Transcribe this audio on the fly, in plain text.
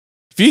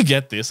you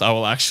get this, I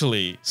will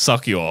actually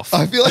suck you off.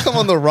 I feel like I'm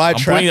on the right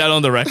I'm track. putting that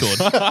on the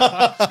record.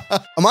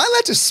 Am I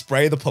allowed to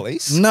spray the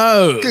police?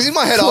 No. Because in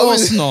my head, of I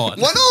course was not.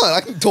 Why not?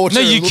 I can torture.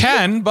 No, a you little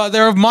can, but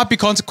there might be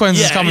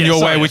consequences Yeah, coming yeah, your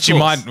sorry, way, of which you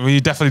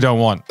course. definitely don't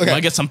want. Okay. You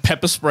might get some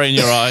pepper spray in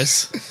your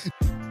eyes.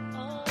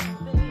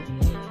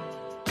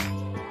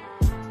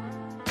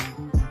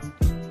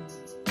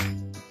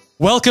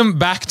 Welcome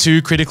back to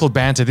Critical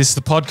Banter. This is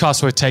the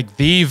podcast where we take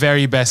the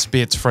very best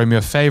bits from your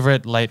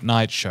favorite late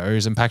night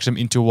shows and package them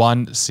into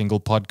one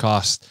single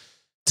podcast.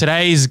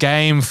 Today's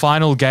game,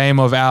 final game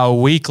of our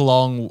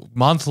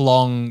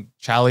month-long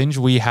challenge,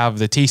 we have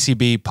the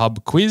TCB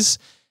pub quiz,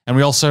 and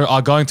we also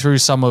are going through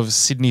some of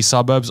Sydney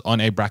suburbs on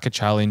a bracket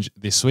challenge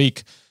this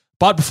week.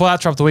 But before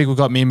that drop of the week, we've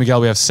got me and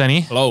Miguel, we have Senny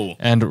Hello.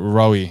 and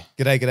Rowie.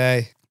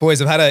 G'day. Boys,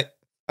 I've had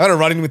a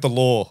run-in with the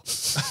law.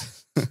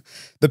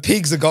 The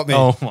pigs have got me.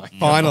 Oh my God.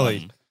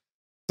 Finally.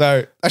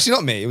 So, actually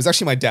not me. It was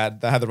actually my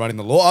dad that had the run in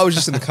the law. I was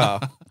just in the car.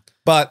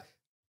 But,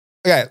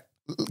 okay,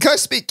 can I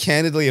speak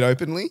candidly and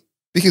openly?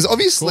 Because Of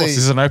obviously... course,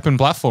 this is an open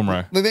platform,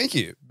 Ro. No, thank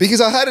you.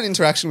 Because I had an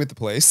interaction with the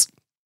police,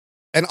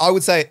 and I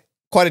would say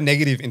quite a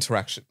negative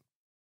interaction.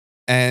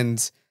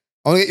 And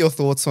I want to get your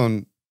thoughts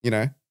on,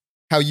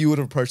 how you would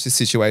approach this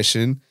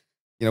situation,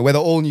 whether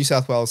all New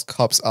South Wales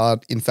cops are,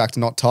 in fact,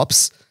 not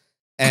tops,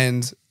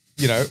 and...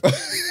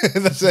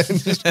 that's it.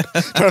 Just trying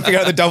to figure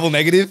out the double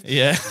negative.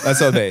 Yeah.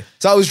 That's what me.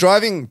 So I was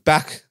driving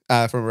back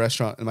from a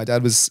restaurant and my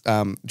dad was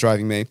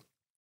driving me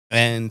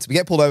and we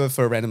get pulled over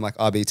for a random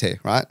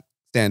RBT, right?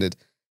 Standard.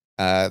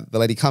 The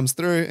lady comes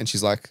through and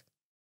she's like,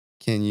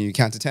 can you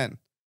count to 10?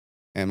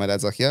 And my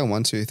dad's like, yeah,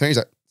 1, 2, 3. He's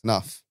like,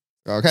 enough.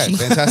 Okay,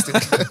 fantastic.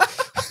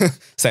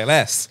 Say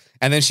less.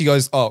 And then she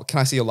goes, oh,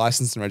 can I see your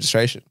license and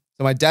registration?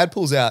 So my dad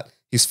pulls out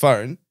his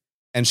phone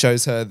and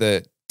shows her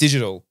the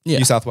digital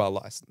New South Wales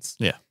license.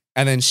 Yeah.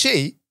 And then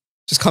she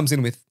just comes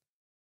in with,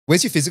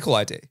 where's your physical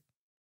ID?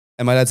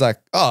 And my dad's like,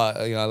 oh,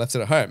 I left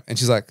it at home. And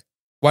she's like,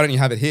 why don't you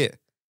have it here?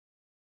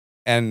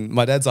 And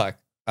my dad's like,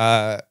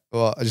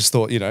 well, I just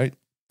thought, the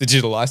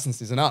digital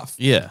license is enough.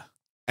 Yeah.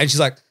 And she's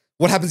like,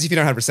 what happens if you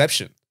don't have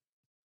reception?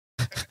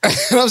 And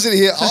I'm sitting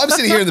here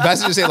in the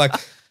passenger seat like,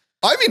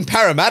 I'm in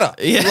Parramatta.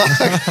 Yeah.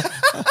 I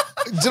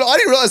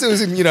didn't realize it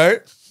was in,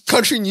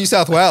 country New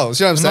South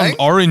Wales. You know what I'm I'm saying?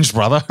 on Orange,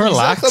 brother.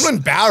 Relax. I'm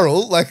in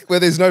Barrel, where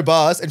there's no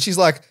bars. And she's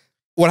like,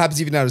 what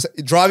happens if you don't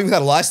have driving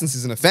without a license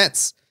is an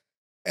offense.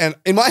 And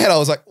in my head, I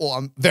was like, well,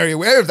 I'm very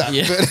aware of that.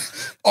 Yeah.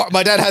 But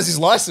my dad has his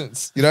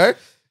license,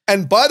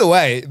 And by the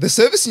way, the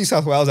Service New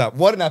South Wales app,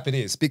 what an app it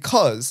is,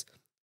 because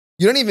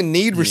you don't even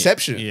need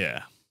reception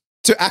Yeah.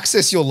 to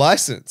access your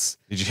license.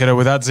 Did you hit her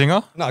with that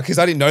zinger? No, because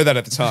I didn't know that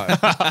at the time.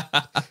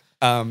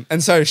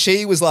 And so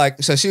she was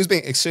she was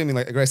being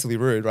extremely aggressively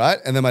rude, right?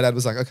 And then my dad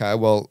was like, okay,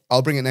 well,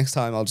 I'll bring it next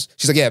time.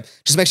 She's like, yeah,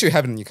 just make sure you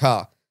have it in your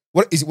car.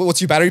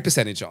 What's your battery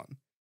percentage on?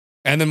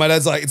 And then my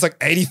dad's like, it's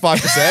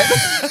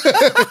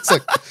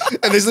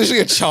 85%. And there's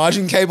literally a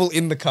charging cable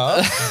in the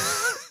car.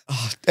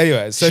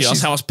 Anyway, so She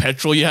asked how much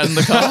petrol you had in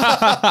the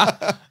car.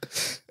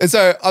 and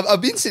so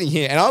I've been sitting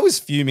here and I was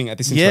fuming at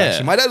this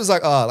interaction. Yeah. My dad was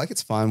like, oh,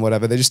 it's fine,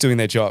 whatever. They're just doing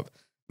their job.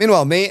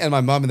 Meanwhile, me and my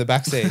mum in the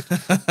backseat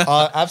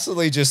are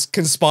absolutely just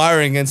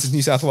conspiring against the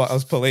New South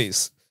Wales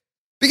police.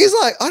 Because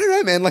I don't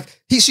know, man,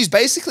 she's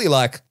basically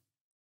like,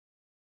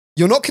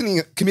 you're not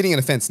committing an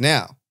offense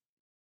now,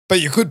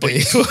 but you could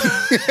be.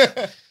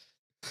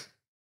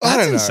 I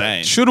don't know.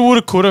 Insane. Shoulda,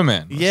 woulda, coulda,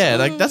 man. Yeah,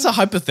 that's a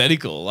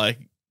hypothetical. What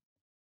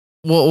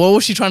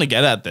was she trying to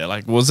get at there?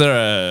 Was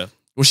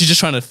she just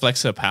trying to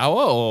flex her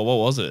power or what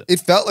was it? It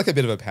felt like a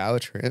bit of a power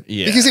trip.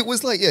 Yeah. Because it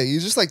was you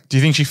just Do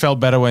you think she felt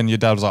better when your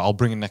dad was like, I'll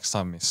bring it next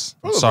time, miss?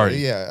 I'm probably, sorry.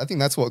 Yeah, I think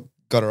that's what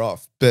got her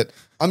off. But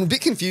I'm a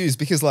bit confused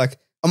because am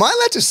I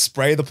allowed to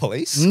spray the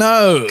police?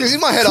 No. Because in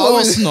my head, of I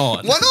was course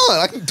not. Why not?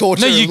 I can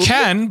torture. No, a you little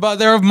can, but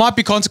there might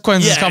be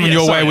consequences Yeah, coming yeah,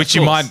 your sorry, way, which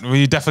of you course.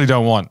 definitely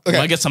don't want. Okay.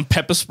 You might get some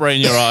pepper spray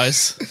in your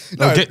eyes.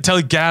 No. Tell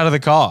you, get out of the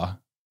car.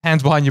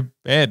 Hands behind your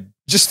head.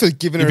 Just for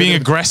giving You're her. being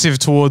aggressive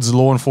towards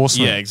law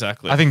enforcement. Yeah,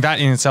 exactly. I think that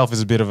in itself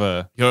is a bit of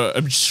a... You're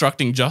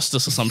obstructing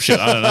justice or some shit.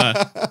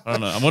 I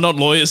don't know. We're not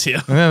lawyers here.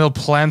 And then they'll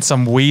plant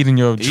some weed in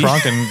your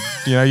trunk and,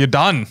 you're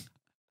done.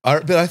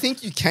 But I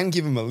think you can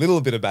give him a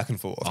little bit of back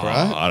and forth, right?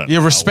 I don't You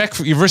know.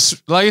 respect...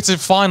 it's a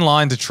fine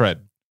line to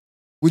tread.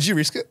 Would you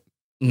risk it?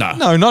 No.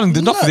 No, not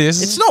for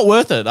this. It's not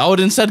worth it. I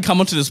would instead come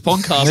onto this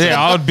podcast. Yeah,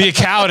 I would be a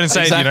coward and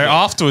say, Exactly.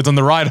 afterwards on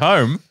the ride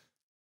home,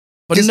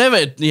 But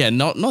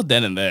not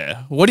then and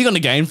there. What are you going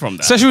to gain from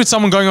that? especially with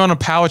someone going on a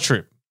power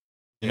trip.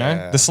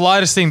 Yeah. The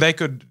slightest thing they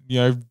could,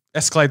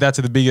 escalate that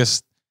to the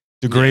biggest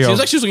degree She of... was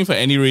actually looking for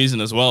any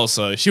reason as well,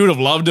 so she would have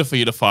loved it for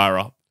you to fire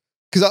up.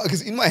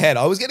 Because in my head,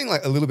 I was getting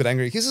a little bit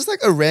angry because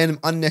it's a random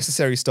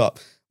unnecessary stop.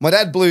 My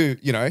dad blew,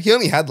 he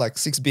only had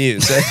 6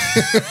 beers. So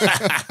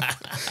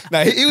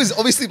no, he was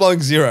obviously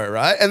blowing 0,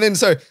 right? And then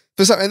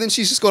and then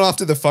she's just gone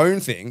after the phone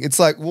thing. It's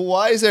well,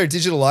 why is there a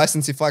digital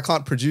license if I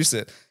can't produce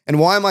it? And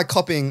why am I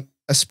copying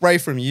a spray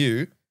from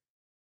you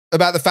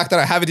about the fact that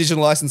I have a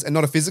digital license and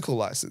not a physical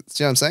license?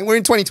 Do you know what I'm saying? We're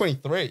in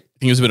 2023. I think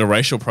it was a bit of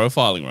racial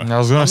profiling, right? I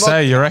was going to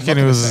say, you reckon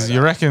it was...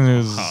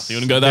 Huh, you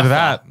wouldn't go bit that of far.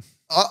 that.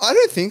 I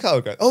don't think I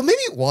would go. Oh, maybe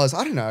it was.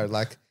 I don't know.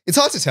 Like, it's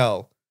hard to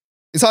tell.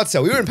 It's hard to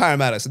tell. We were in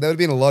Parramatta, so there would have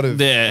been a lot of.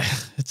 Yeah,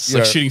 it's You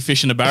like know. shooting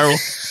fish in a barrel.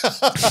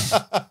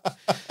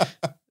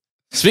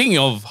 Speaking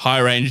of high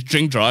range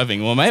drink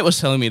driving, well, mate was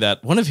telling me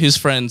that one of his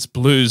friends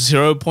blew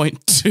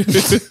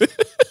 0.2.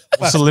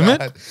 What's the limit?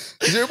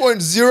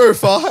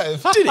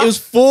 0.05. Dude, it was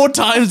 4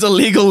 times the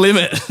legal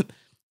limit.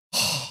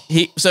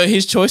 So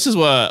his choices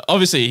were,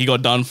 obviously he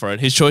got done for it.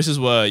 His choices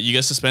were you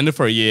get suspended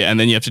for a year and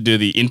then you have to do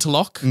the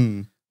interlock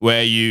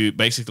where you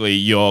basically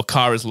your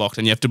car is locked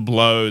and you have to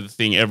blow the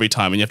thing every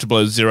time and you have to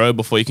blow 0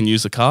 before you can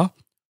use the car,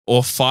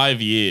 or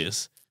 5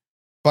 years.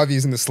 5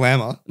 years in the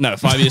slammer. No,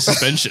 5 years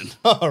suspension.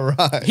 All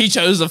right. He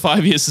chose the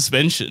 5 year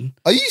suspension.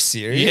 Are you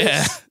serious?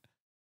 Yeah.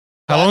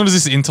 How long does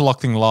this interlock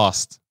thing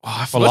last? Oh,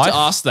 I For forgot life? to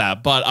ask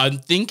that, but I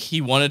think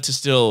he wanted to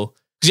still,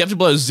 because you have to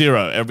blow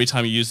 0 every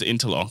time you use the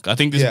interlock. I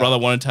think this Yeah. brother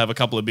wanted to have a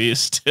couple of beers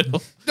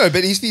still. No,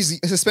 but if he's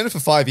suspended for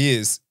 5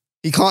 years,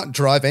 he can't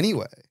drive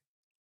anyway.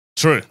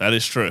 True, that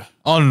is true.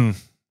 On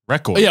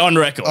record. Yeah, on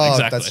record, Oh,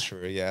 exactly. that's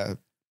true. Yeah,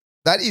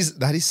 that is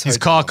so. His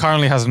car dumb.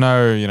 currently has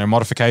no,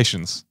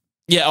 modifications.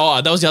 Yeah,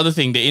 oh, that was the other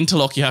thing. The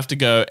interlock, you have to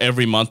go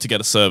every month to get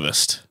it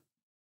serviced.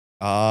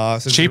 So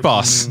Cheap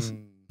ass.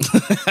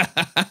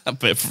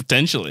 But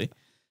potentially.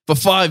 For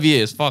 5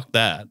 years, fuck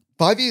that.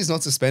 5 years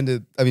not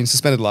suspended. I mean,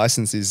 suspended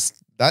license is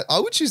that. I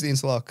would choose the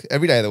interlock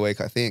every day of the week.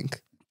 I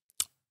think.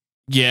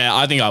 Yeah,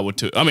 I think I would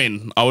too. I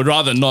mean, I would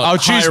rather not. I'll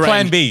choose high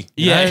plan range- B.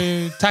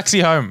 Yeah. Taxi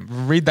home.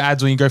 Read the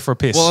ads when you go for a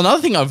piss. Well,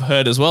 another thing I've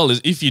heard as well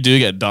is if you do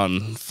get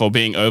done for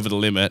being over the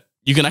limit,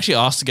 you can actually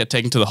ask to get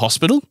taken to the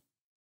hospital.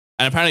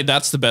 And apparently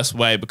that's the best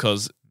way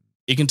because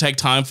it can take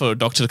time for a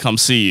doctor to come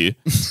see you.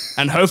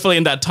 And hopefully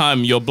in that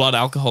time, your blood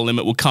alcohol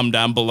limit will come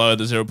down below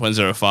the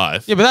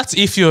 0.05. yeah, but that's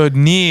if you're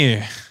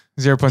near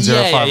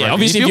 0.05. Yeah.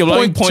 Obviously, if you're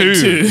blowing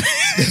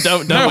 0.2,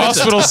 don't no waste it.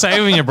 hospital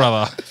saving you,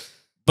 brother.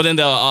 But then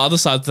the other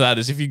side to that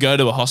is if you go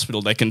to a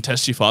hospital, they can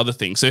test you for other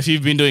things. So if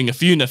you've been doing a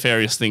few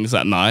nefarious things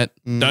that night,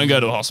 don't go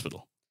to a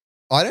hospital.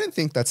 I don't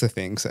think that's a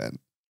thing, Sen.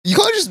 You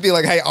can't just be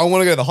like, "Hey, I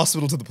want to go to the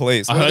hospital to the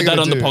police." I What are heard they that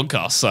gonna on the do?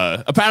 podcast.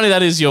 So apparently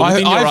that is your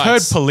within your I've heard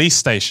rights. police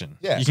station.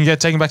 Yeah. You can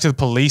get taken back to the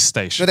police No,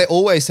 station. they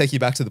always take you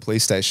back to the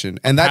police station,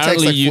 and that takes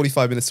Apparently like you-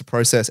 45 minutes to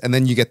process, and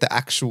then you get the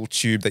actual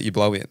tube that you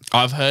blow in.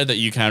 I've heard that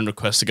you can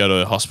request to go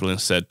to a hospital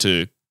instead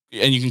too,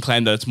 and you can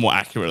claim that it's more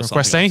accurate. Or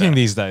Request something like anything that.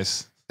 these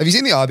days. Have you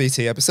seen the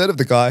RBT episode of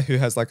the guy who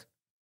has like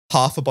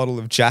half a bottle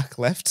of Jack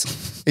left?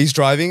 He's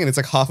driving, and it's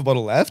like half a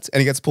bottle left, and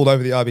he gets pulled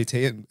over the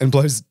RBT and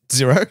blows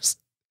 0s.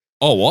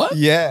 Oh, what?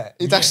 Yeah,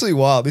 it's actually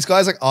wild. This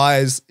guy's like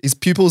eyes, his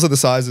pupils are the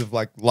size of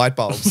like light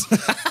bulbs.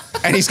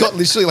 And he's got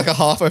literally like a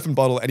half open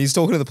bottle and he's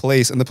talking to the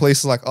police and the police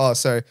is like, "Oh,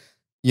 so,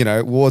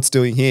 what's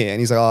doing here?" And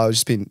he's like, "Oh, I've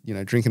just been,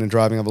 drinking and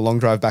driving. I have a long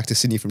drive back to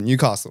Sydney from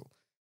Newcastle."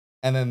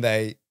 And then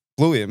they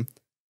blew him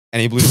and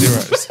he blew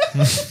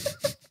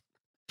 0s.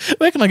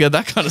 Where can I get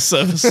that kind of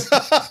service?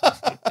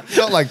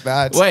 Not like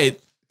that. Wait,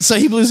 so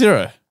he blew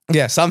 0?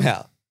 Yeah,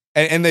 somehow.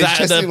 And they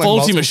tested The him like faulty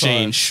multiple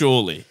machine, times.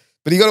 surely.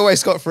 But he got away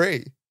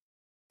scot-free.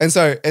 And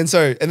then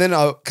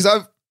because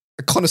I'm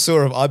a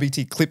connoisseur of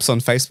RBT clips on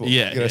Facebook.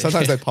 Yeah,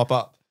 sometimes yeah. they pop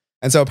up.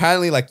 And so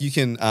apparently like you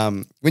can,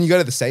 when you go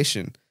to the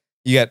station,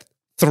 you get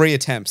 3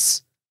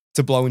 attempts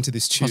to blow into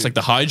this tube. It's like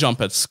the high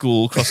jump at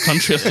school, cross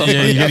country.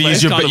 Yeah, you got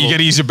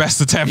to use your best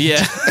attempt.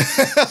 Yeah.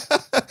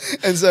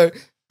 And so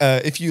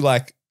if you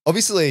like,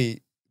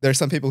 obviously there are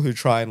some people who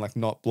try and like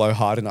not blow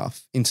hard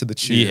enough into the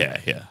tube.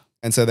 Yeah.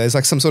 And so there's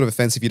like some sort of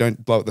offense if you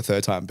don't blow it the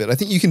 3rd time. But I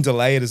think you can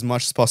delay it as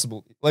much as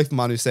possible. Like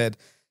Manu said,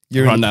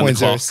 you're Run in down the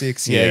clock.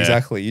 0.06. Yeah. Yeah,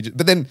 exactly.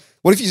 But then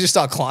what if you just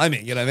start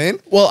climbing? You know what I mean?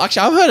 Well,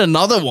 actually, I've heard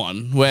another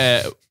one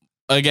where,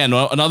 again,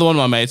 another one of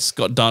my mates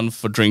got done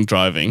for drink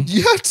driving.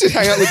 You have to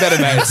hang out with better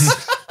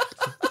mates.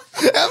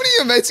 How many of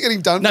your mates are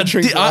getting done Now, for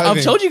drink driving?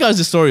 I've told you guys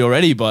this story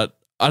already, but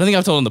I don't think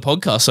I've told on the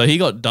podcast. So he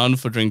got done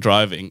for drink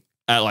driving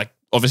at like,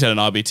 obviously at an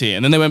RBT.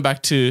 And then they went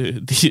back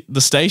to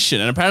the station.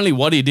 And apparently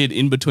what he did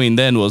in between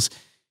then was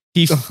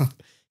he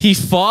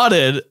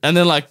farted and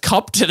then like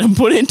cupped it and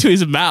put it into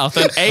his mouth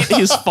and ate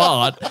his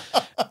fart.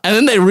 And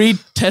then they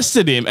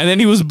retested him and then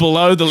he was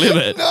below the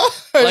limit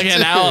like an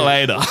dude. hour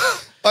later.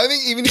 I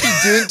think even if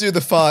he didn't do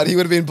the fart, he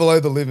would have been below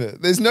the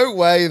limit. There's no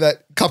way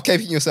that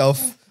cupcaking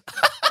yourself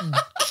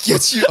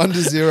gets you under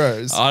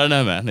 0s. I don't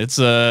know, man.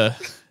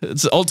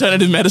 It's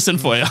alternative medicine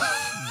for you.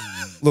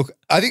 Look,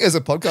 I think as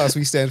a podcast,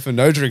 we stand for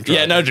no drink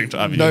driving. Yeah, no drink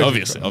driving. No drink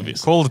obviously. driving.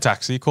 Call the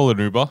taxi. Call an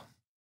Uber.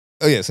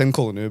 Oh, yeah, send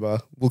call an Uber.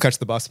 We'll catch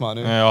the bus,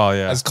 Manu. Oh,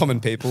 yeah. As common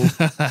people.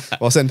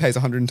 While Sen pays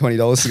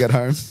 $120 to get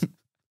home.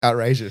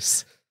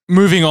 Outrageous.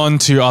 Moving on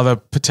to other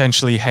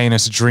potentially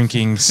heinous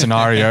drinking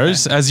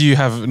scenarios. As you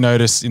have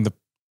noticed in the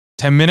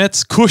 10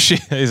 minutes, Kush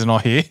is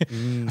not here. I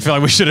feel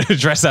like we should have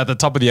addressed that at the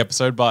top of the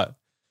episode, but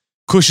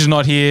Kush is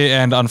not here.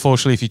 And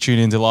unfortunately, if you tune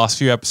into the last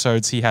few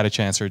episodes, he had a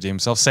chance to redeem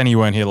himself. Senny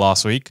weren't here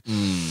last week.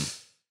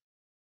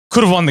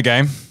 Could have won the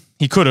game.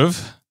 He could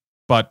have,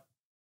 but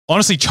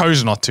honestly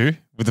chose not to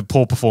with the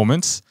poor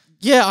performance.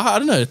 Yeah, I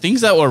don't know.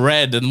 Things that were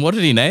red. And what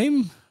did he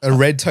name? A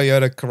red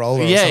Toyota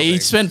Corolla. Yeah, or he something.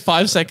 spent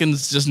 5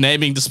 seconds just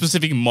naming the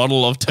specific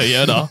model of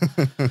Toyota.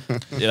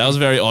 Yeah, that was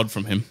very odd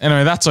from him.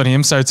 Anyway, that's on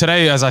him. So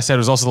today, as I said,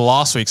 was also the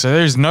last week. So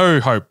there's no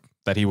hope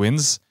that he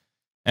wins.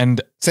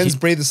 And Sends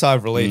breathe a sigh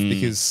of relief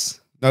because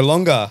no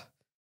longer,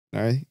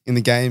 in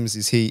the games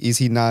is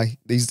he now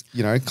he's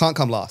can't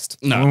come last.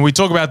 No. when we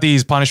talk about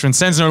these punishments,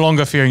 Sen's no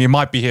longer fearing it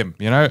might be him.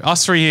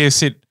 Us three here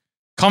sit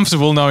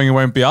comfortable knowing it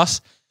won't be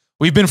us.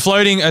 We've been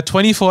floating a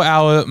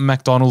 24-hour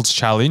McDonald's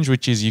challenge,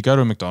 which is you go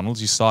to a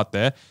McDonald's, you start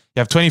there.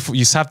 You have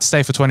you have to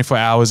stay for 24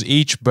 hours.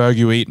 Each burger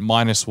you eat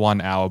minus 1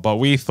 hour. But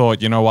we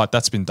thought, you know what,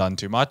 that's been done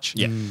too much.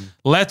 Yeah.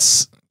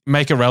 Let's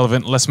make it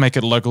relevant. Let's make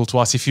it local to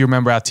us. If you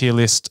remember our tier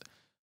list,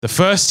 the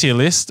first tier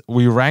list,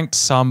 we ranked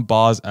some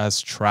bars as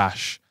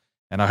trash.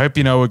 And I hope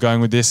you know we're going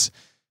with this.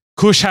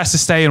 Kush has to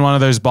stay in one of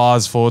those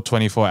bars for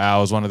 24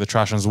 hours, one of the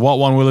trash ones. What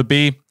one will it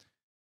be?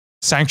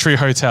 Sanctuary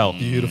Hotel.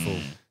 Beautiful.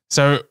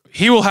 So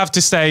he will have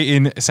to stay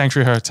in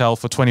Sanctuary Hotel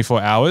for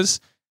 24 hours.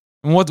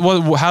 And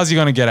how's he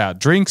going to get out?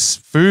 Drinks,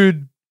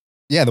 food,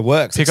 Yeah, the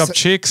works. pick up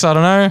chicks? I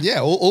don't know.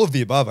 Yeah, all of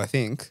the above. I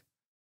think.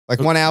 Like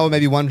 1 hour,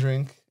 maybe one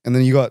drink, and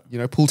then you got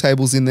pool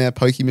tables in there,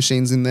 pokey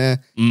machines in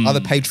there,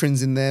 other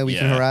patrons in there we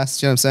can Yeah. harass.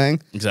 Do you know what I'm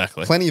saying?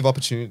 Exactly. Plenty of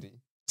opportunity.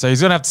 So he's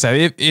going to have to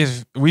stay.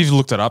 If we've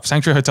looked it up,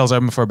 Sanctuary Hotel's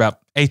open for about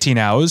 18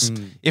 hours.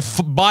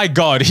 If by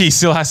God he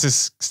still has to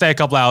stay a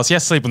couple hours, he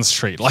has to sleep on the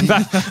street like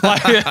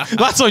that.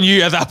 That's on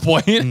you at that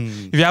point.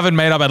 If you haven't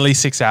made up at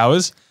least 6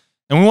 hours,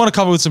 and we want to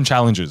come up with some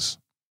challenges.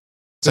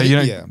 So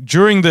Yeah.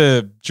 during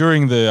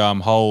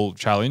the whole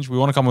challenge, we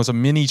want to come up with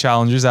some mini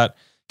challenges that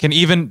can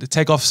even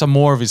take off some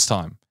more of his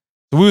time.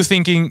 So we were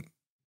thinking,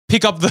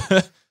 pick up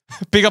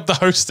the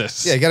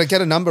hostess. Yeah,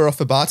 get a number off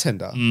the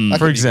bartender. That could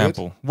For be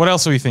example, what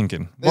else are we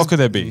thinking? What could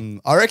there be?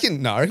 good. I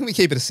reckon we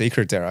keep it a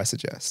secret. Dare I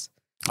suggest?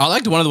 I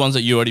liked one of the ones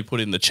that you already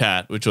put in the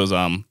chat, which was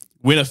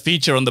win a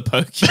feature on the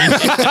pokey.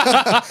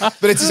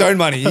 But it's his own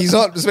money. He's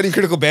not spending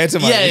critical banter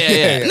money.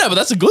 Yeah. No, but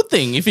that's a good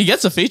thing. If he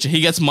gets a feature,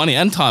 he gets money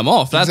and time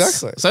off.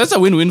 Exactly. So that's a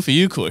win-win for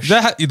you, Kush.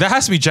 There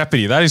has to be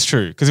jeopardy. That is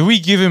true. Because if we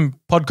give him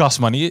podcast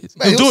money, he'll do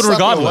he'll it suck it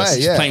regardless.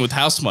 away, yeah. Playing with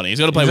house money. He's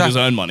got to play with his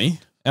own money.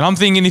 And I'm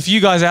thinking, if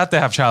you guys out there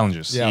have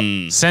challenges, Yeah.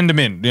 send them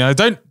in.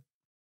 Don't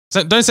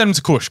send them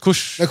to Kush.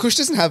 Kush. No, Kush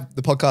doesn't have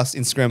the podcast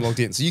Instagram logged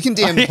in, so you can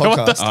DM the What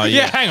the- podcast. Oh, yeah,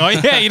 yeah. hang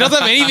on. Yeah, he doesn't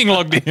have anything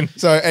logged in.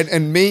 So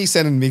and me,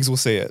 Sen, and Migs will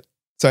see it.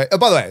 So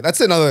by the way, that's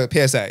another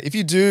PSA. If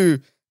you do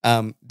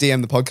DM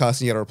the podcast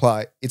and you get a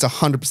reply, it's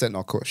 100%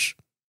 not Kush.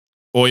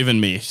 Or even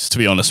me, to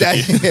be honest Yeah,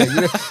 with you.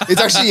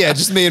 it's actually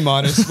just me and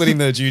mine are splitting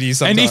the duties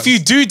sometimes. And if you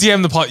do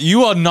DM the pod,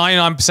 you are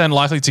 99%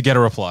 likely to get a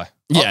reply.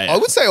 I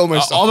would say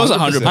almost Almost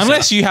 100%. 100%.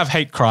 Unless you have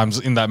hate crimes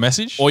in that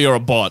message. Or you're a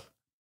bot.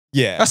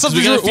 Yeah. That's something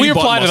we get a few we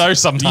reply bot to mos- those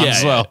sometimes Yeah,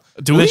 as well.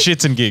 yeah. Do The we?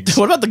 shits and gigs.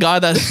 What about the guy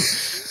that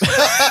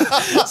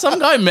some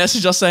guy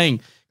messaged us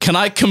saying, "Can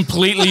I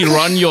completely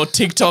run your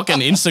TikTok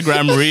and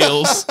Instagram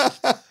reels?"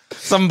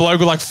 Some bloke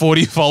with like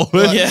 40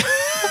 followers. Yeah.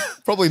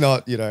 Probably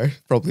not,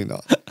 probably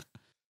not.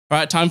 All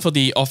right, time for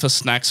the Office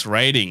Snacks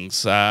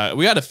ratings.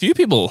 We had a few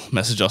people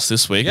message us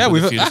this week. Yeah,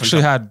 with a we've few different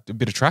actually had a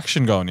bit of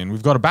traction going in.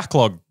 We've got a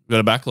backlog. We've got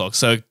a backlog.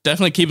 So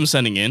definitely keep them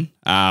sending in.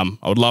 I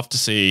would love to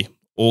see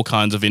all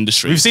kinds of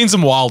industries. We've seen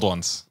some wild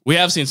ones. We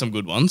have seen some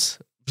good ones,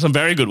 some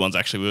very good ones,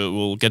 actually.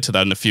 We'll get to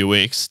that in a few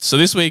weeks. So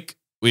this week,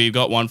 we've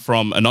got one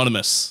from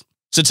Anonymous.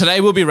 So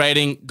today we'll be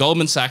rating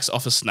Goldman Sachs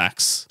Office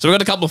Snacks. So we've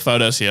got a couple of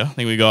photos here. I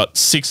think we got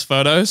 6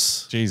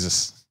 photos.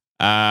 Jesus.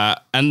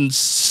 And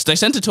they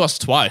sent it to us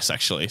twice,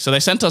 actually. So they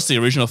sent us the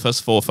original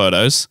first 4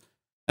 photos.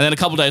 And then a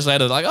couple of days later,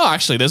 they're like, oh,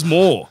 actually, there's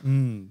more.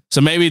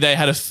 So maybe they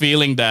had a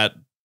feeling that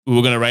we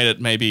were going to rate it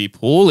maybe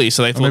poorly.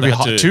 So they thought Maybe they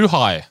had to... too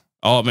high.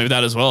 Oh, maybe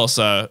that as well.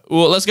 So,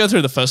 well, let's go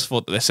through the first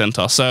 4 that they sent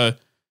us. So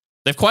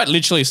they've quite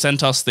literally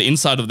sent us the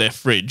inside of their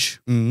fridge.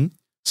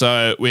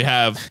 So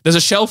there's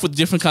a shelf with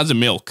different kinds of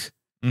milk.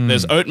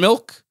 There's oat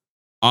milk,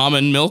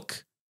 almond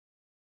milk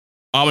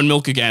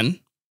again.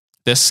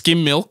 There's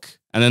skim milk.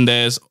 And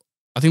then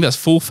I think there's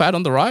full fat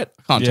on the right.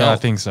 I can't tell. Yeah, I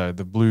think so.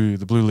 The blue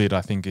lid,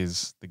 I think,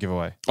 is the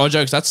giveaway. Oh,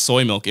 jokes. That's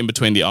soy milk in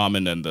between the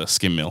almond and the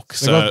skim milk.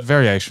 They've got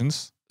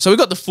variations. So we've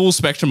got the full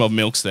spectrum of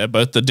milks there,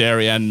 both the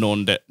dairy and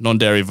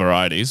non-dairy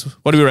varieties.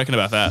 What do we reckon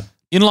about that?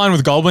 In line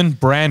with Goldman,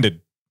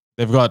 branded.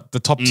 They've got the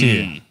top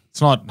tier.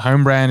 It's not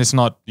home brand. It's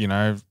not,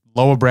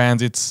 lower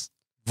brands. It's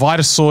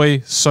Vita Soy,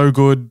 So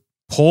Good,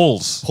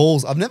 Paul's.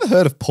 Paul's. I've never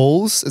heard of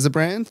Paul's as a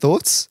brand.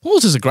 Thoughts?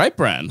 Paul's is a great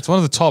brand. It's one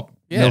of the top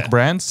milk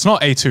brands. It's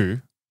not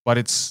A2, but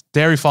it's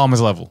Dairy Farmers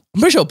level.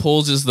 I'm pretty sure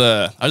Paul's is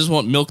I just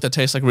want milk that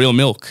tastes like real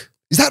milk.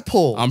 Is that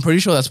Paul? I'm pretty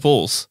sure that's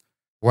Paul's.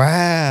 Wow.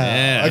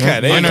 Yeah. Okay,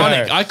 there you go.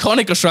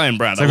 Iconic Australian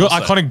brand. So they've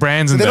got iconic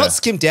brands in They're there. not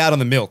skimped out on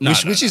the milk,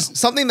 which is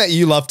something that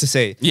you love to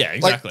see. Yeah,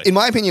 exactly. Like, in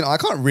my opinion, I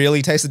can't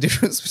really taste the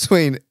difference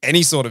between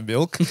any sort of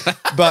milk,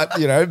 but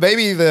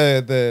maybe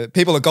the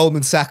people at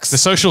Goldman Sachs. The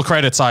social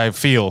credits I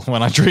feel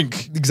when I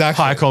drink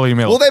Exactly. high quality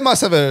milk. Well, they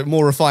must have a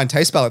more refined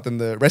taste palette than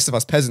the rest of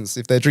us peasants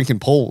if they're drinking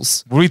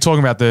Paul's. What are we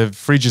talking about? The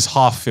fridge is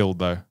half filled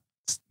though.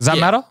 Does that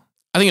Yeah. matter?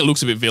 I think it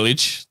looks a bit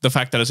village. The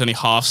fact that it's only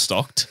half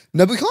stocked.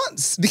 No, but we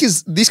can't,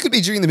 because this could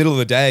be during the middle of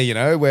the day, you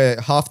know, where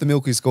half the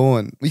milk is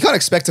gone. We can't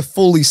expect a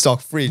fully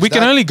stocked fridge. We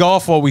can only go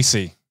off what we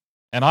see.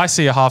 And I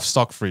see a half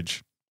stock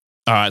fridge.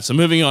 All right, so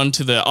moving on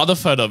to the other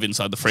photo of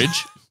inside the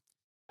fridge.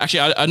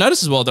 Actually, I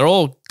noticed as well, they're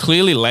all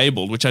clearly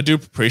labeled, which I do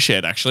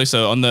appreciate, actually.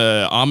 So on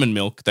the almond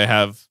milk, they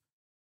have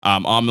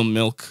almond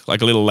milk,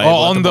 like a little label.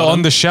 Oh,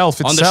 on the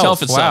shelf itself. On the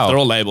shelf itself, wow. they're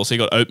all labeled. So you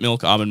got oat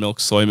milk, almond milk,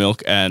 soy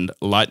milk, and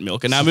light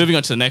milk. And now moving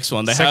on to the next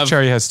one,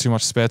 Secretary has too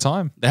much spare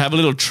time. they have a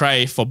little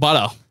tray for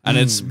butter, and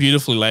it's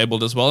beautifully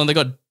labeled as well. And they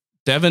got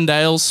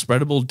Devondale's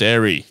spreadable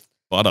dairy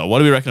butter. What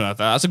do we reckon about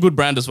that? That's a good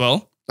brand as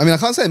well. I mean, I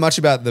can't say much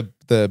about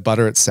the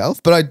butter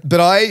itself, but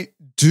I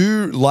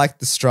do like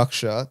the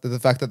structure, the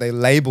fact that they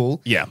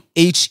label Yeah.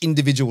 each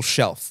individual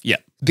shelf. Yeah.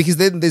 Because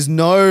then there's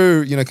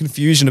no,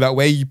 confusion about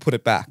where you put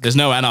it back. There's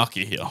no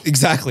anarchy here.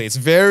 Exactly. It's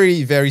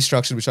very, very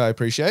structured, which I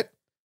appreciate.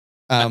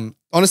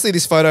 Honestly,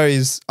 this photo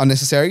is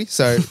unnecessary.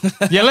 So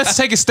Yeah, let's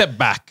take a step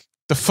back.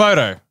 The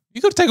photo.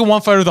 You could have taken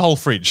one photo of the whole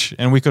fridge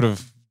and we could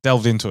have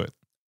delved into it.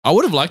 I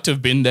would have liked to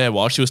have been there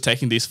while she was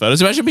taking these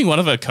photos. Imagine being one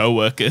of her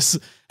co-workers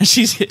and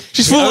she's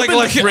She's full like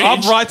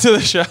up right to the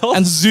shelf.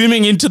 and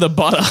zooming into the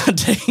butter and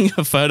taking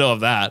a photo of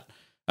that.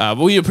 But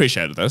we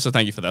appreciate it though, so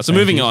thank you for that. So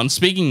moving on,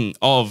 speaking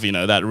of,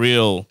 that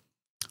real,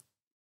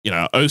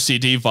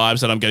 OCD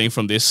vibes that I'm getting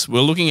from this,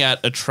 we're looking at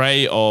a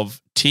tray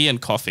of tea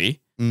and coffee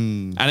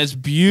and it's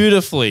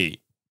beautifully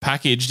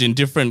packaged in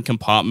different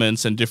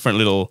compartments and different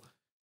little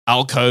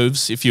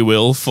alcoves, if you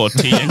will, for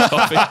tea and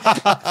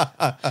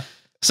coffee.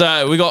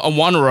 So we got on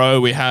one row,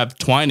 we have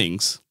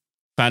Twinings,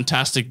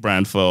 fantastic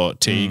brand for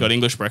tea. You got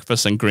English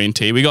breakfast and green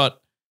tea. We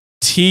got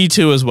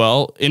T2 as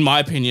well. In my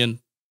opinion,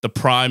 the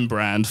prime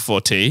brand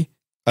for tea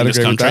in this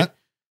country. With that.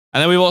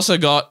 And then we've also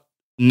got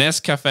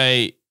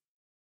Nescafe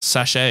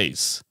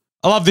sachets.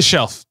 I love this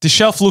shelf. This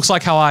shelf looks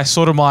like how I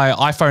sorted my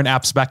iPhone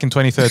apps back in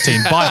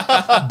 2013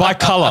 by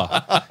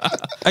color.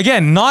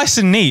 Again, nice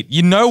and neat.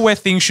 You know where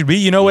things should be.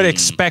 You know where to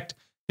expect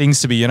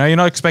things to be. You're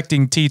not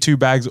expecting T2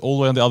 bags all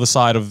the way on the other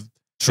side of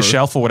the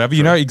shelf or whatever.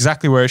 You know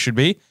exactly where it should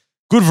be.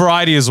 Good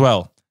variety as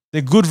well.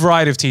 They're good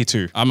variety of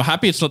T2. I'm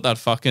happy it's not that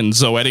fucking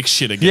Zoetic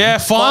shit again. Yeah,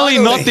 finally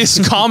not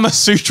this Kama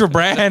Sutra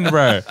brand,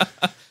 bro.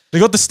 They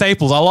got the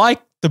staples. I like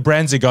the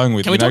brands they're going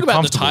with. Can we talk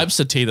about the types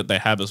of tea that they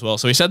have as well?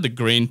 So we said the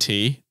green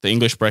tea, the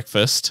English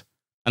breakfast,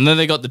 and then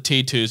they got the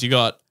T2s. You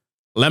got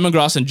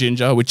lemongrass and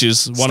ginger, which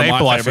is one of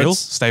my favorites.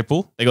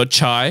 Staple. They got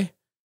chai.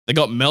 They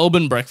got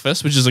Melbourne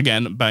breakfast, which is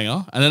again a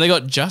banger. And then they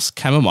got just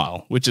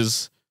chamomile, which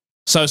is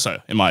so-so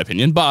in my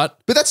opinion. But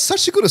that's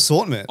such a good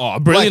assortment. Oh,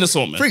 brilliant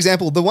assortment. For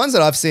example, the ones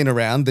that I've seen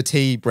around, the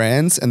tea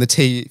brands and the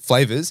tea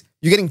flavors,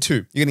 you're getting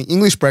two. You're getting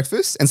English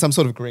breakfast and some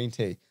sort of green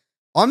tea.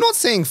 I'm not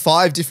seeing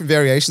 5 different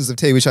variations of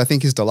tea, which I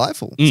think is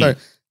delightful. So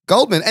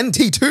Goldman and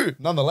T2,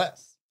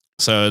 nonetheless.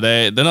 So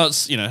they're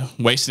not,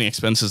 wasting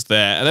expenses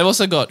there. And they've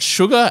also got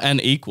sugar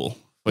and equal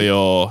for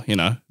your,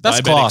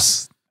 That's diabetics.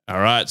 class. All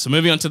right. So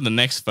moving on to the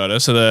next photo.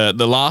 So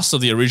the last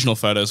of the original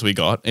photos we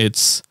got, I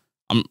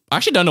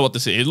actually don't know what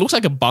this is. It looks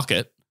like a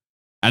bucket.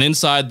 And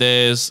inside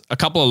there's a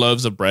couple of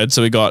loaves of bread.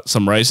 So we got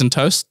some raisin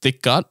toast,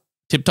 thick gut,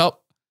 tip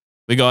top.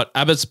 We got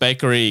Abbott's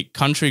Bakery,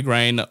 country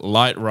grain,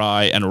 light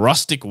rye, and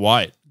rustic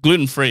white.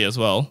 Gluten-free as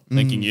well,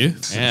 thanking you.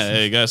 Yeah,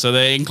 there you go. So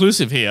they're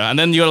inclusive here. And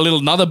then you got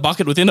another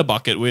bucket within a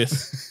bucket with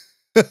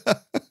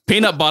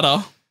peanut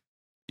butter.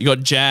 You got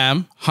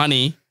jam,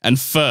 honey, and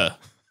pho.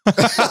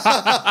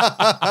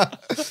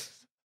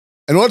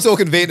 And we're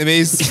talking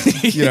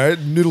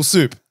Vietnamese, noodle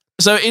soup.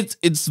 So it's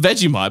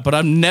Vegemite, but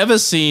I've never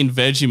seen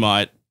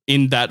Vegemite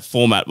in that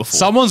format before.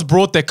 Someone's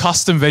brought their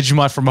custom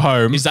Vegemite from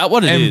home. Is that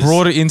what it and is? And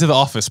brought it into the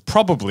office.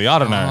 Probably. I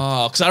don't know.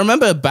 Oh, because I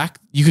remember back,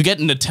 you could get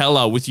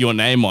Nutella with your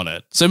name on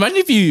it. So imagine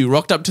if you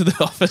rocked up to the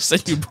office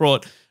and you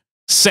brought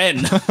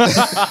Sen.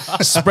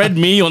 Spread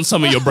me on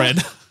some of your bread.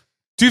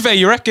 To be fair,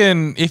 you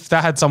reckon if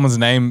that had someone's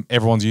name,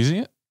 everyone's using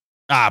it?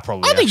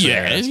 Probably. I think,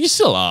 you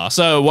still are.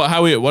 So what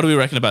do we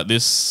reckon about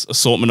this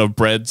assortment of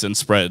breads and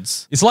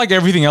spreads? It's like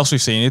everything else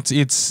we've seen.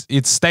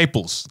 It's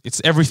staples.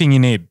 It's everything you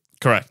need.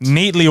 Correct.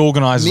 Neatly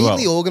organized as well.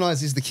 Neatly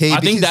organized is the key. I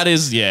think that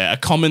is, a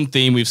common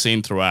theme we've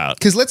seen throughout.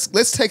 Because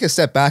let's take a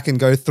step back and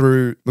go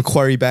through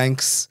Macquarie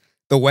Banks,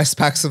 the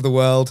Westpacks of the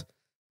world,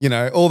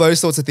 all those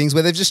sorts of things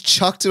where they've just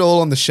chucked it all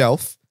on the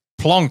shelf.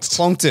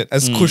 Plonked it,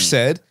 as Kush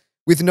said,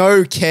 with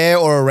no care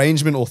or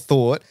arrangement or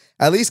thought.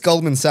 At least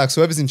Goldman Sachs,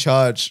 whoever's in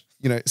charge,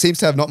 seems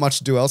to have not much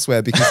to do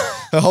elsewhere because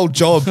her whole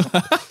job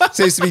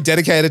seems to be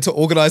dedicated to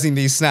organizing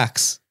these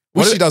snacks,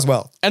 which she does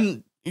well.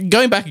 And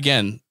going back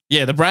again,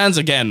 the brands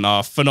again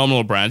are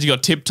phenomenal brands. You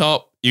got Tip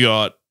Top, you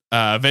got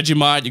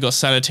Vegemite, you got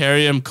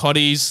Sanitarium,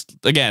 Cotties.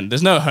 Again,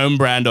 there's no home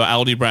brand or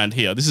Aldi brand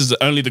here. This is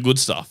only the good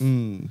stuff.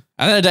 And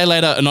then a day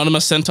later,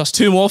 Anonymous sent us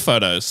 2 more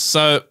photos.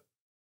 So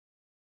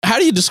how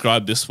do you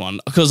describe this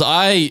one? Because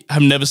I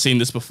have never seen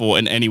this before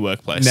in any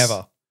workplace.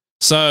 Never.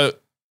 So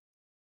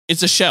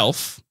it's a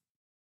shelf,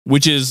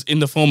 which is in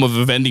the form of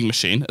a vending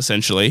machine,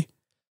 essentially.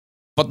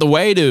 But the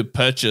way to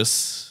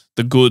purchase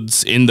the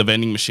goods in the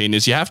vending machine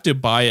is you have to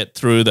buy it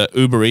through the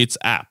Uber Eats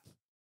app.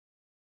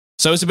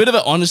 So it's a bit of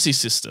an honesty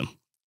system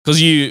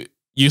because you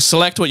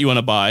select what you want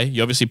to buy.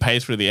 You obviously pay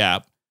through the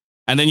app,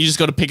 and then you just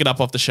got to pick it up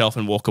off the shelf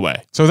and walk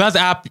away. So that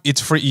app, it's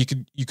free.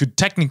 You could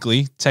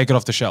technically take it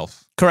off the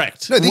shelf.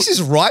 Correct. No, this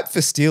is ripe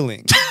for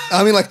stealing.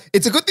 I mean, like,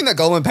 it's a good thing that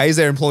Goldman pays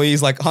their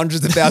employees like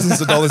hundreds of thousands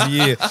of dollars a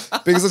year.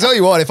 Because I'll tell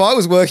you what, if I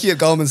was working at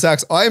Goldman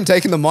Sachs, I am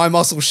taking the My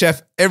Muscle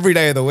Chef every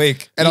day of the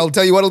week. And I'll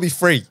tell you what, it'll be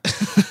free.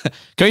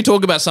 Can we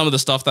talk about some of the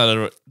stuff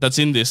that's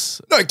in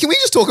this? No, can we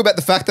just talk about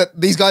the fact that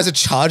these guys are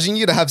charging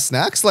you to have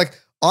snacks? Like,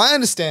 I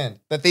understand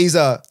that these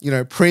are,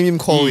 premium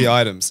quality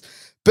items.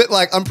 But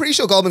like, I'm pretty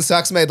sure Goldman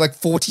Sachs made like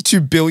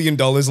 $42 billion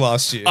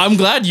last year. I'm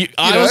glad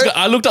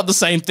I looked up the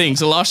same thing.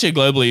 So last year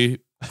globally,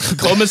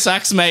 Goldman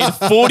Sachs made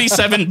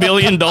 $47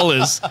 billion.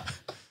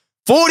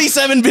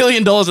 $47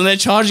 billion, and they're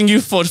charging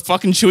you for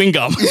fucking chewing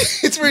gum.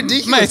 It's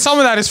ridiculous. Mate, some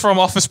of that is from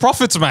office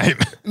profits, mate.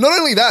 Not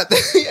only that,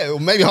 well,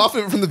 maybe half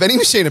of it from the vending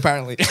machine,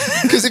 apparently.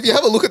 Because if you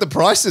have a look at the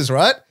prices,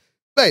 right?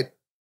 Mate,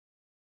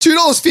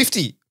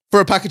 $2.50 for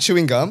a pack of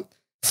chewing gum,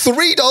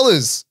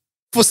 $3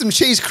 for some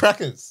cheese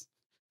crackers.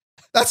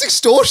 That's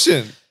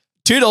extortion.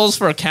 $2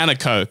 for a can of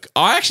Coke.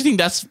 I actually think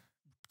that's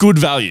good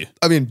value.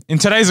 I mean, In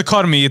today's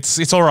economy,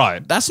 it's all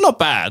right. That's not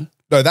bad.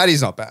 no, that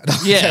is not bad.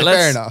 Yeah, Okay,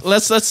 fair enough.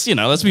 Let's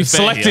be fair.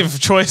 Selective Here.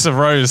 choice of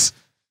Rose.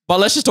 But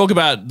let's just talk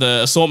about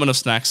the assortment of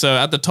snacks. So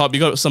at the top, you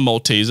got some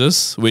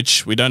Maltesers,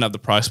 which we don't have the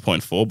price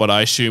point for, but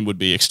I assume would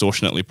be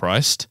extortionately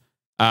priced.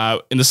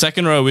 In the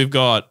second row, we've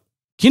got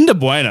Kinder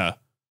Bueno.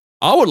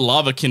 I would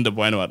love a Kinder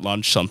Bueno at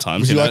lunch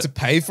sometimes. Would you like to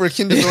pay for a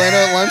Kinder Bueno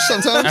at lunch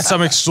At sometimes?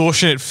 some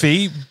extortionate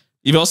fee.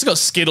 You've also got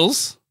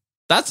Skittles.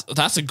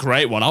 That's a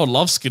great one. I would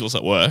love Skittles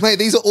at work. Mate,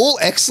 these are all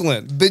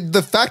excellent.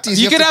 The fact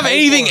is You could have pay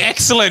anything for it.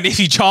 excellent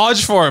if you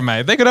charge for it,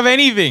 mate. They could have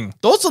anything.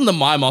 Thoughts on the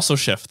My Muscle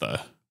Chef though?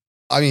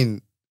 I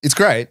mean, it's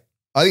great.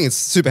 I think it's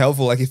super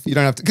helpful. Like if you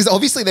don't have to, because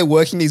obviously they're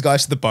working these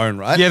guys to the bone,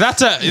 right? Yeah,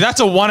 that's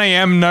a 1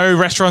 a.m. No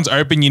restaurants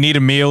open. You need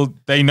a meal.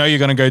 They know you're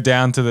going to go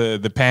down to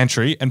the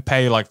pantry and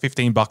pay like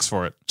 $15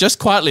 for it. Just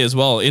quietly as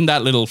well, in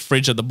that little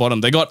fridge at the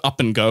bottom, they got Up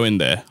and Go in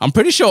there. I'm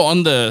pretty sure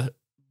on the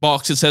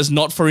box it says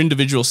not for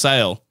individual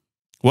sale.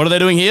 What are they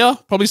doing here?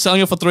 Probably selling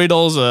it for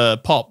 $3 a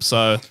pop.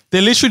 So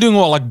They're literally doing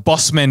what like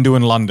boss men do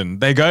in London.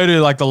 They go to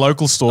like the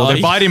local store,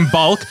 they buy it in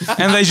bulk,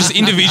 and they just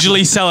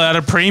individually sell it at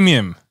a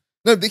premium.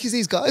 No, because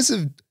these guys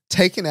have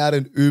taken out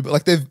an Uber.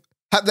 Like they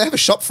have a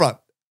shop front,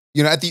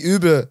 at the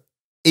Uber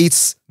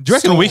Eats. Do you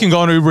reckon we can go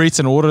on Uber Eats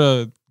and order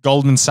a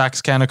Goldman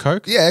Sachs can of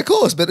Coke? Yeah, of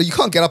course, but you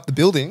can't get up the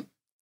building.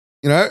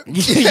 Yeah.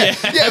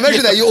 Yeah,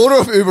 imagine that. You order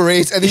off Uber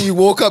Eats and then you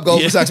walk up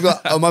Goldman Sachs and be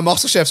like, oh, my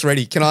Muscle Chef's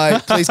ready. Can I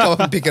please come up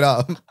and pick it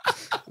up?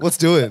 Let's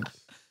do it.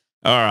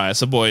 All right,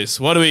 so boys,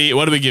 what are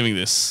we giving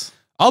this?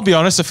 I'll be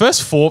honest,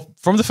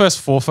 from the first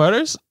four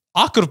photos,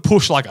 I could have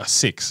pushed like a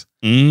 6.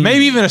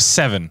 Maybe even a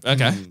 7.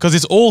 Okay. Because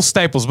it's all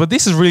staples, but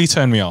this has really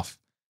turned me off.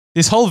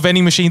 This whole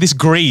vending machine, this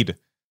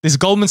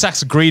Goldman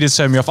Sachs greed has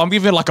turned me off. I'm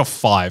giving it like a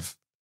 5.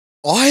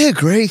 I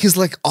agree because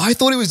I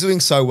thought it was doing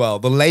so well.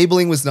 The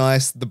labeling was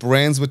nice. The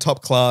brands were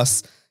top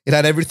class. It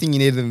had everything you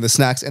needed in the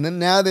snacks. And then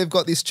now they've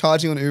got this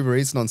charging on Uber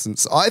Eats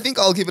nonsense. I think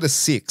I'll give it a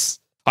 6.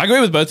 I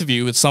agree with both of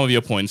you with some of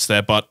your points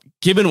there, but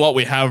given what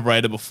we have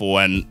rated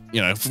before, and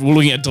if we're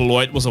looking at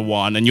Deloitte was a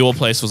 1 and your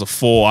place was a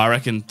 4, I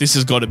reckon this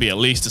has got to be at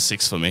least a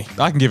 6 for me.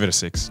 I can give it a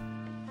 6.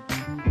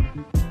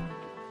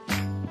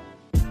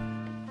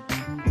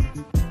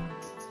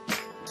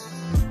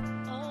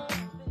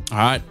 All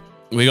right.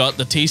 We got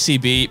the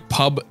TCB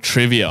Pub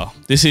Trivia.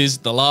 This is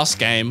the last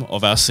game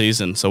of our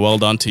season, so well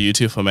done to you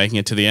two for making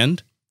it to the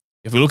end.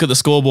 If we look at the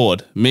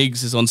scoreboard,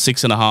 Migs is on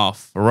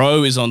 6.5.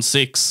 Rowe is on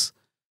 6.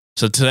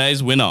 So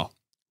today's winner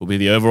will be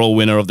the overall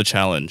winner of the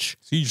challenge.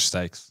 Huge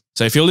stakes.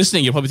 So if you're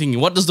listening, you're probably thinking,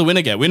 what does the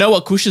winner get? We know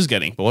what Kush is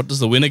getting, but what does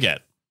the winner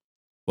get?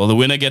 Well, the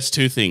winner gets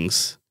 2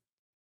 things.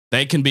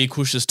 They can be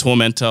Kush's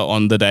tormentor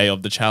on the day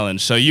of the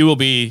challenge. So you will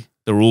be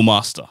the rule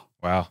master.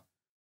 Wow.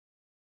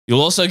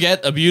 You'll also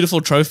get a beautiful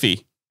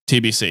trophy.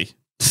 TBC.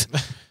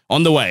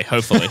 On the way,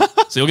 hopefully.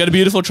 So you'll get a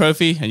beautiful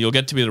trophy and you'll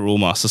get to be the rule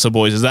master. So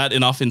boys, is that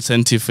enough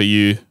incentive for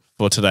you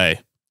for today?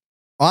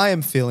 I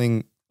am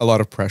feeling a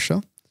lot of pressure.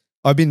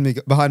 I've been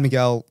behind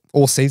Miguel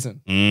all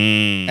season.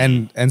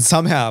 And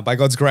somehow, by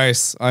God's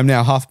grace, I'm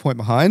now half a point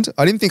behind.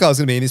 I didn't think I was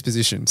going to be in this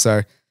position. So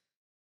a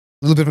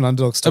little bit of an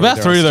underdog story. About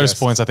there, 3 I of those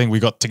suggest. points I think we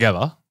got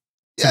together,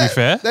 to Yeah, be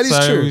fair. that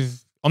is true. we've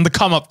on the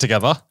come up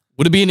together.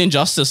 Would it be an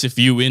injustice if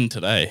you win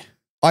today?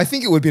 I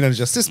think it would be an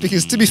injustice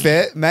because, to be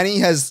fair, Manny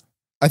has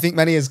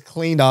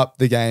cleaned up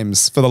the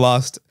games for the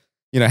last,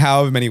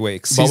 however many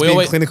weeks. But He's we been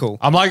always- clinical.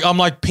 I'm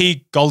like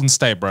peak Golden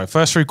State, bro.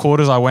 First 3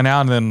 quarters I went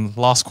out, and then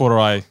last quarter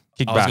I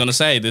kicked I was back. going to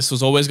say, this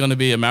was always going to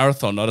be a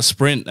marathon, not a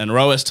sprint. And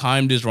Rowe has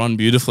timed his run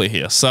beautifully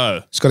here.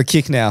 So Just got a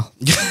kick now.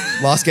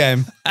 Last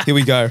game. Here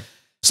we go.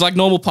 it's like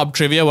normal pub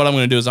trivia. What I'm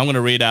going to do is I'm going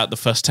to read out the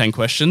first 10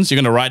 questions. You're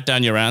going to write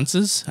down your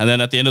answers. And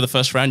then at the end of the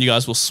first round, you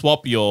guys will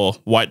swap your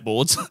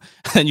whiteboards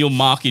and you'll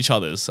mark each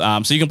other's.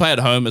 So you can play at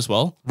home as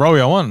well.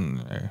 Rowie, I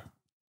want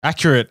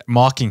accurate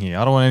marking here.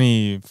 I don't want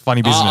any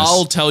funny business.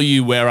 I'll tell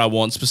you where I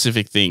want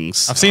specific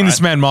things. I've seen this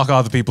man mark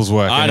other people's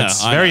work. I and know,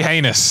 it's I very know.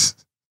 heinous.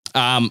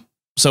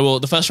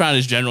 the first round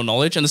is general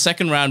knowledge, and the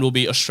second round will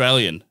be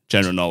Australian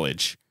general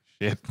knowledge.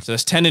 Shit. So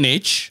there's 10 in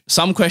each.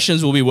 Some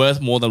questions will be worth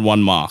more than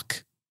 1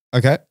 mark.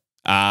 Okay.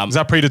 Is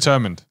that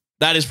predetermined?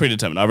 That is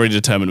predetermined. I've already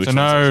determined which So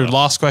no,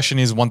 last question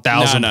is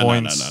 1,000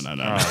 points. No. All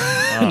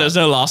right. There's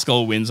no last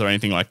goal wins or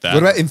anything like that.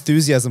 What about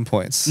enthusiasm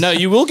points? No,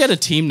 you will get a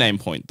team name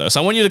point though.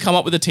 So I want you to come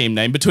up with a team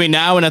name between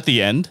now and at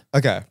the end.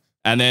 Okay.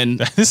 And then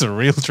This is a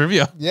real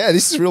trivia. Yeah,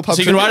 this is real pub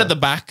so you can trivia. write at the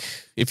back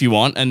if you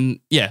want. And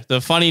yeah,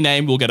 the funny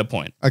name will get a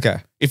point. Okay.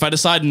 If I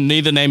decide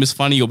neither name is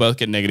funny, you'll both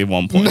get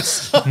 -1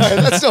 points.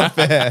 That's not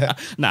fair.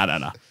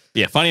 No.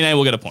 Yeah, funny name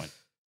will get a point.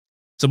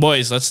 So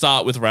boys, let's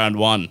start with round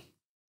 1.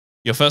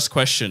 Your first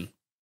question.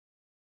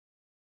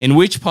 In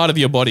which part of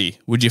your body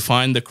would you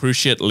find the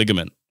cruciate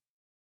ligament?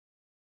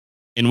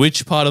 In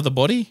which part of the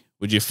body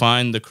would you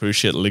find the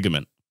cruciate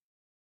ligament?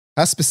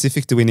 How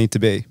specific do we need to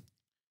be?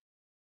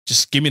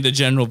 Just give me the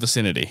general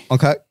vicinity.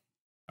 Okay.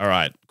 All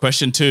right.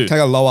 Question 2. Can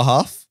I go lower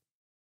half?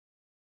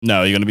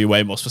 No, you're going to be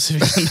way more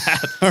specific than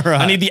that. All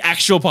right. I need the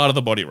actual part of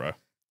the body, bro.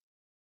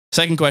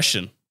 Second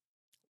question.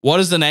 What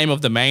is the name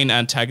of the main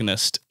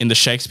antagonist in the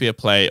Shakespeare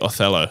play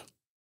Othello?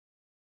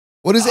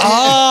 What is it?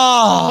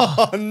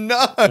 Ah! Oh,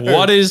 no.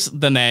 What is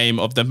the name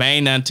of the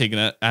main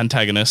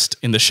antagonist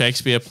in the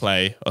Shakespeare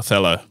play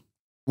Othello?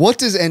 What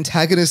does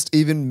antagonist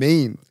even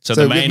mean? So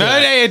the we've main-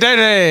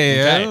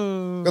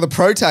 No. got the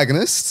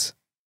protagonist,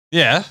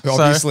 Yeah. who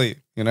So, obviously,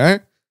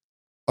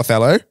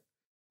 Othello.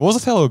 what was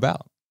Othello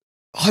about?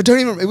 Oh, I don't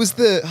even remember. It was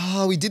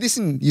we did this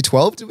in year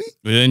 12, did we?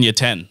 We're in year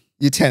 10.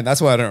 Year 10.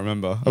 That's why I don't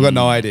remember. I've got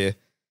no idea.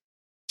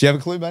 Do you have a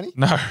clue, Manny?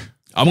 No.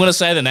 I'm going to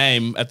say the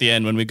name at the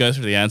end when we go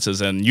through the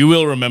answers, and you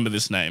will remember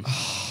this name.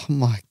 Oh,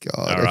 my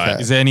God. All right.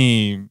 Okay. Is there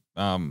any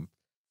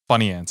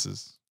funny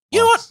answers? You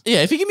know what?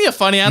 Yeah, if you give me a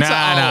funny answer,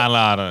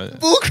 Nah.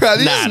 Bullcrap.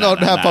 This is not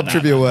how pub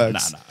trivia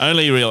works. No.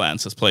 Only real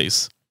answers,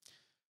 please.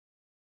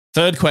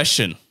 Third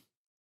question.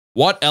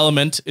 What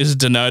element is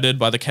denoted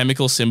by the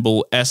chemical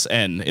symbol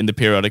SN in the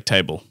periodic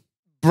table?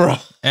 Bro.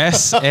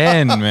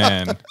 SN,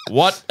 man.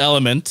 What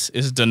element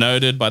is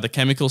denoted by the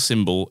chemical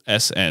symbol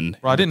SN?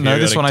 Bro, I didn't know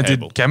this when I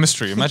did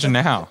chemistry. Imagine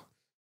now.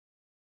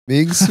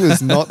 Miggs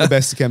was not the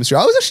best at chemistry.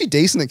 I was actually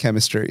decent at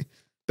chemistry.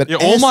 But Yeah,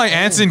 all my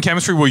answers in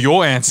chemistry were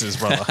your answers,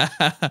 brother.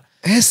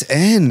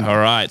 SN. All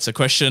right. So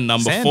question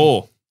number SN.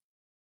 4.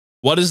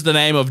 What is the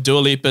name of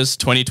Dua Lipa's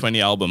 2020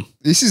 album?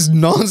 This is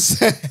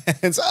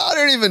nonsense. I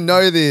don't even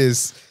know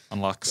this.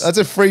 Unlocks. That's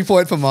a free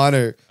point for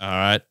Manu. All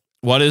right.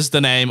 What is the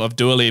name of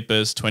Dua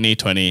Lipa's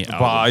 2020 album?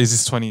 Wow, is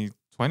this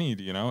 2020?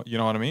 Do you know? You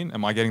know what I mean?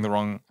 Am I getting the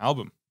wrong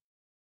album?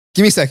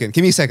 Give me a second.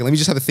 Let me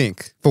just have a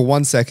think for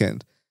 1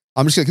 second.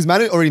 I'm just going to, because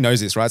Manu already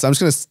knows this, right? So I'm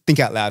just going to think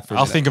out loud for a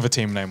I'll minute. think of a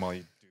team name while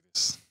you do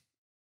this.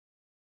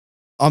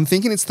 I'm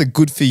thinking it's the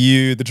Good For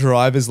You, the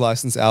Driver's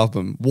License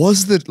album.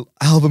 Was the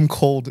album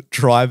called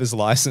Driver's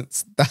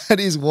License? That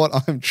is what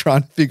I'm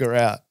trying to figure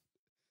out.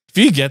 If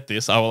you get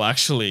this, I will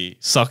actually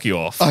suck you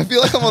off. I feel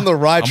like I'm on the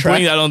right I'm track.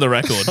 putting that on the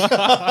record.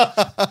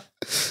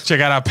 Check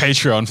out our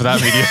Patreon for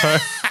that video.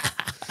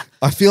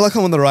 I feel like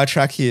I'm on the right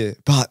track here,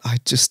 but I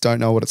just don't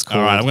know what it's called.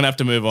 All right, I'm going to have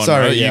to move on.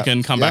 Sorry, Right? yeah. You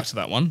can come Yeah. back to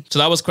that one. So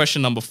that was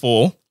question number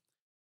 4.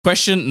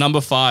 Question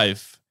number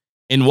 5.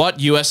 In what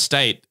US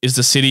state is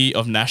the city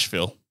of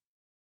Nashville?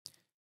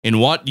 In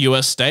what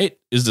US state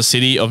is the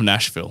city of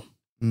Nashville?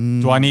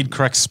 Do I need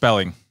correct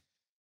spelling?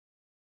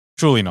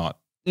 Surely not.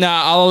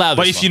 Nah, I'll allow this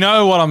But if one. you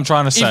know what I'm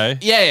trying to say,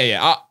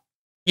 Yeah.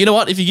 You know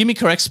what? If you give me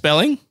correct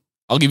spelling,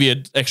 I'll give you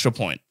an extra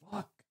point.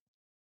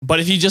 But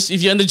if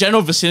you're in the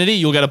general vicinity,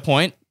 you'll get a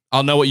point.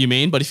 I'll know what you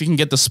mean. But if you can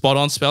get the spot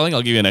on spelling,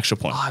 I'll give you an extra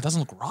point. it doesn't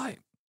look right.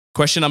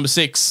 Question number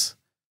 6.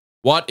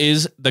 What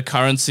is the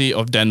currency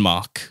of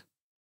Denmark?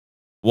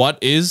 What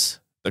is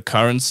the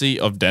currency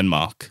of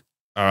Denmark?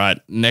 All right,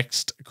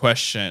 next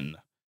question.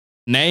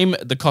 Name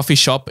the coffee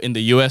shop in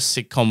the US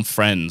sitcom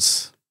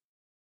Friends.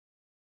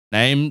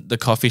 Name the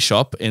coffee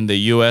shop in the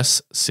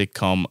US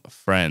sitcom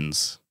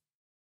Friends.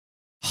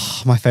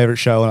 My favorite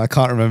show, and I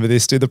can't remember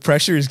this, dude. The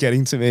pressure is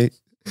getting to me.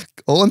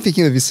 All I'm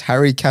thinking of is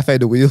Harry Cafe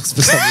de Wheels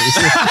for some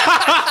reason.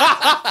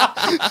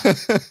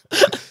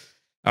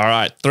 All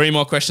right, 3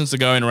 more questions to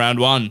go in round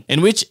 1.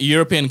 In which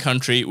European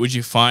country would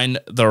you find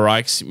the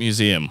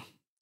Rijksmuseum?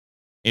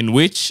 In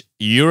which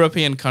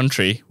European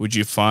country would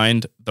you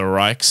find the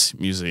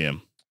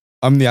Rijksmuseum?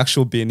 I'm the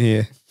actual bin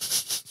here.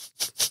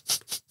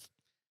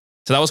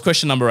 So that was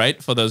question number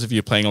 8 for those of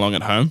you playing along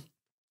at home.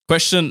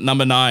 Question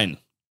number 9.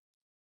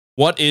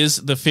 What is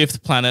the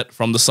 5th planet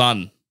from the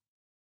sun?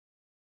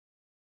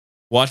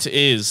 What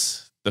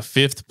is the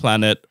 5th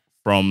planet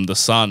from the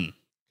sun?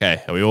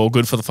 Okay, are we all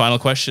good for the final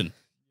question?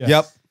 Yes.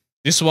 Yep.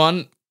 This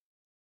one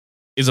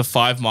is a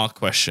 5-mark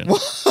question.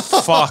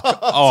 Fuck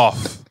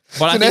off.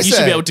 But I It's an think you should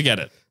essay. be able to get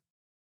it.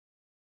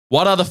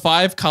 What are the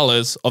 5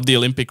 colors of the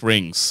Olympic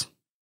rings?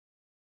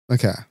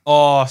 Okay.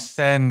 Oh,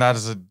 Sen, that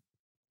is a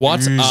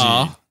What Doozy.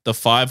 are the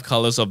 5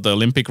 colors of the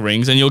Olympic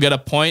rings? And you'll get a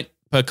point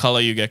per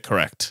color you get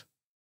correct.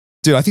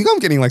 Dude, I think I'm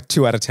getting like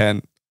 2 out of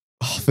 10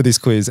 for this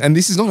quiz. And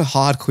this is not a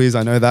hard quiz.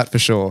 I know that for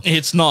sure.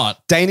 It's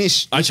not.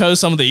 Danish. I chose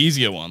some of the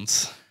easier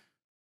ones.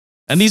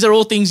 And these are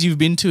all things you've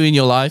been to in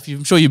your life.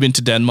 I'm sure you've been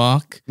to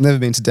Denmark. Never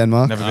been to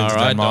Denmark. Never been All to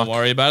right, Denmark. don't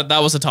worry about it.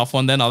 That was a tough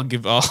one. Then I'll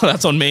give. Oh,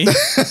 that's on me.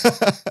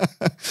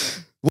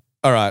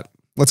 All right,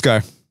 let's go.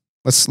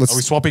 Let's Are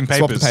we swapping papers?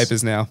 swap the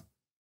papers now.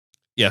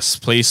 Yes,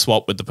 please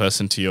swap with the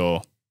person to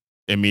your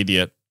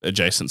immediate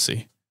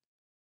adjacency.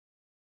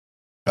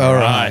 All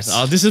right.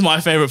 Oh, this is my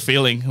favorite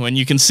feeling when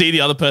you can see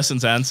the other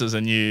person's answers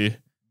and you.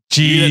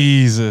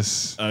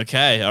 Jesus.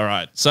 Okay, all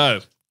right. So,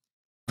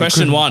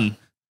 question 1.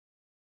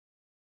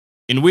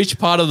 In which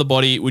part of the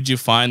body would you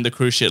find the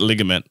cruciate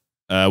ligament?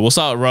 We'll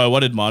start with Ro.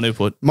 What did Manu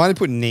put? Mine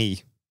put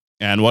knee.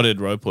 And what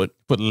did Ro put?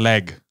 Put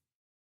leg.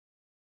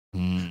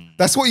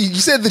 That's what you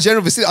said. The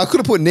general vicinity. I could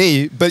have put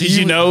knee, but Did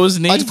you know it was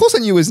knee? Of course, I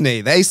knew it was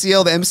knee. The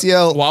ACL, the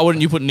MCL. Why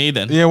wouldn't you put knee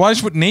then? Yeah, why did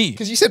you put knee?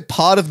 Because you said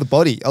part of the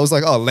body. I was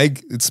like, oh,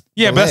 leg. It's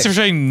Yeah, the but that's leg.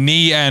 between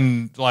knee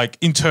and like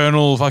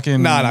internal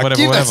fucking Nah, whatever,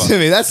 give whatever. that to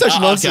me. That's such Okay,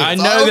 nonsense. I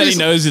know that he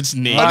knows it's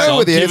knee. I know so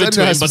what it I'll is. give I it don't to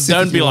know how him, but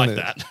specific don't be you like want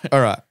it. that.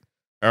 All right.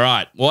 All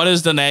right. What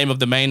is the name of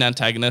the main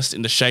antagonist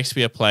in the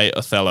Shakespeare play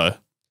Othello?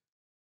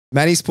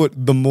 Manny's put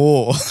the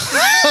more.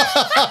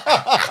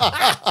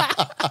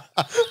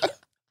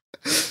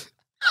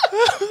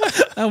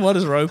 And what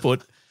does Ro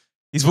put?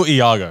 He's put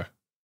Iago. Is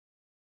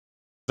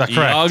that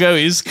correct? Iago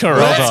is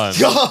correct. Well done.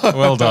 Go.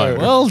 Well done.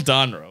 Well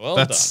done, Ro. Well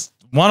done. That's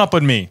one up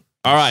on me.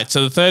 All right.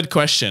 So the third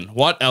question: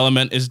 what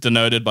element is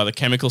denoted by the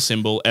chemical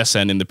symbol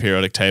Sn in the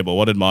periodic table?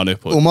 What did Manu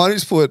put? Well,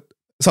 Manu's put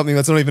something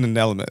that's not even an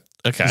element.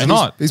 Okay. Is it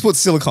not? He's put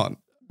silicon.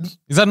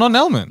 Is that not an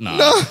element? No.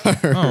 No. Oh,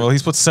 well,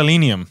 he's put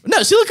selenium.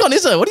 No, silicon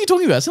is it? What are you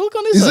talking about?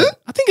 Silicon is, Is it?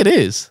 I think it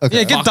is. Okay.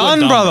 Yeah, get Fuck, we're done,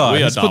 dumb. brother.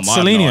 We are He's dumb. put I have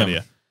no selenium.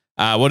 idea.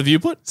 What have you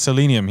put?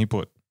 Selenium, he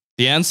put.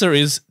 The answer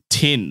is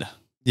tin.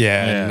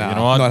 Yeah, Yeah, you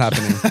know what? not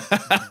happening.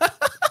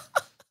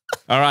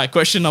 All right,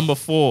 question number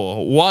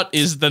 4. What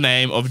is the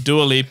name of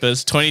Dua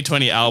Lipa's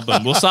 2020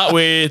 album? We'll start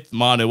with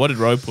Manu. What did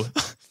Ro put?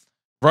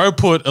 Ro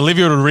put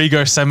Olivia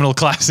Rodrigo seminal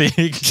classic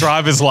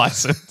driver's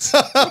license.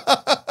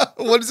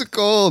 What is it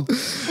called?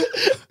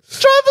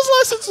 Driver's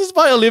License was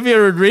by Olivia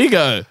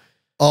Rodrigo.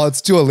 Oh,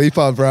 it's Dua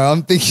Lipa, bro.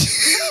 I'm thinking.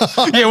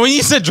 Yeah, when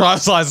you said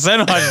driver's license,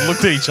 then I just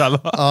looked at each other.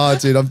 Oh,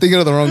 dude, I'm thinking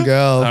of the wrong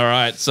girl. All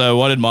right, so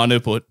what did Manu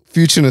put?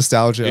 Future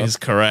nostalgia. Is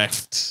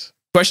correct.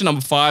 Question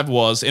number 5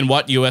 was, in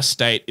what US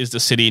state is the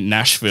city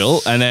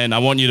Nashville? And then I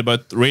want you to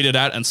both read it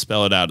out and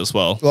spell it out as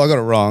well. Well, I got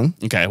it wrong.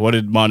 Okay, what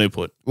did Manu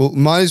put? Well,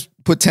 mine is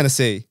put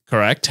Tennessee.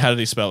 Correct. How did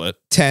he spell it?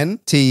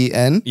 10,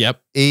 T-E-N,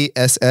 Yep.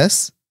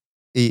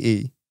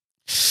 E-S-S-E-E.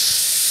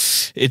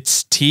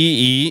 It's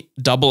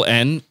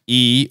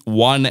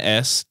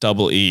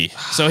Tennee1SEE.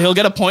 So he'll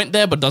get a point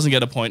there, but doesn't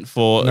get a point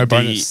for No the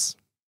bonus.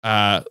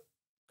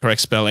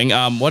 correct spelling.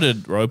 What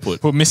did Ro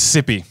put? Put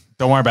Mississippi.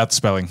 Don't worry about the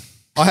spelling.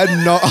 I had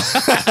no.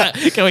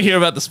 Can we hear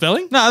about the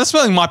spelling? No, the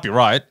spelling might be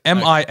right.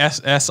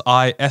 Mississi.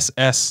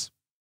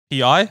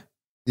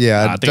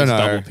 Yeah, I I think don't it's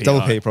know. double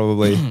Double P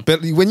probably.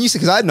 But when you said,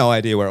 because I had no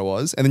idea where it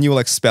was, and then you were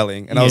like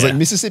spelling, and I was Yeah. like,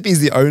 Mississippi is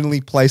the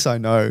only place I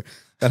know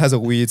that has a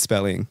weird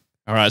spelling.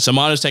 All right, so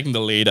Manu's taking the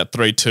lead at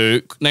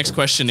 3-2. Next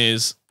question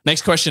is,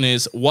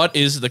 what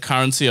is the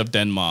currency of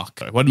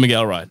Denmark? What did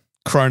Miguel write?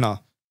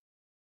 Krona.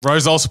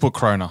 Rose also put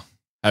Krona.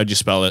 How'd you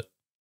spell it?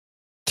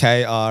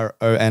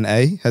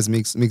 Krona. Has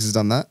Mix has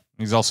done that?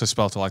 He's also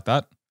spelled it like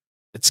that.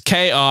 It's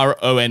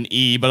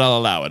Krone, but I'll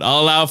allow it. I'll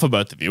allow it for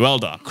both of you. Well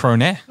done.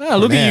 Krone. Ah,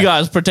 look at Yeah. you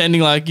guys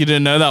pretending like you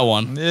didn't know that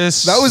one.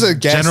 Yes. That was a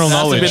guess. General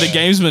That's a knowledge. That's a bit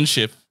of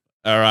gamesmanship.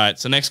 All right.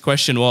 So next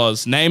question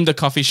was, name the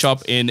coffee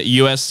shop in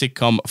US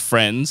sitcom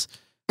Friends.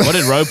 What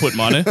did Ro put,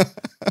 Manu?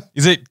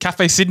 Is it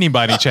Cafe Sydney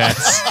by any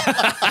chance?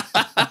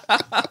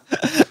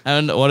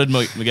 And what did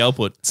Miguel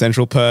put?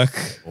 Central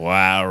Perk.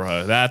 Wow,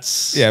 Ro.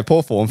 That's Yeah,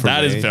 poor form from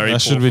that me. is very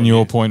That should poor have been from your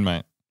you. point,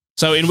 mate.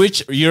 So in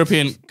which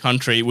European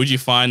country would you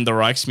find the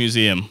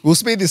Rijksmuseum? We'll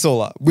speed this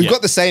all up. We've Yeah.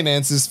 got the same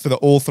answers for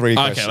all three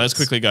questions. Okay, let's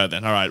quickly go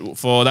then. All right.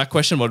 For that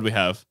question, what do we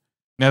have?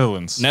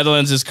 Netherlands.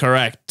 Netherlands is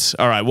correct.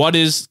 All right. What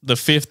is the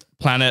 5th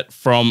planet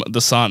from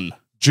the sun?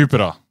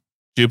 Jupiter.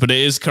 Jupiter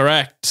is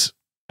correct.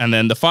 And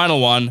then the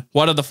final one,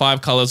 what are the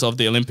 5 colors of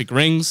the Olympic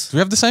rings? Do we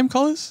have the same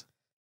colors?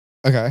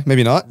 Okay,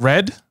 maybe not.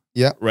 Red,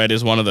 Red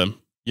is one of them.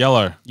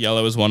 yellow,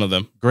 Yellow is one of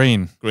them.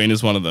 green, Green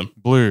is one of them.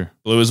 blue,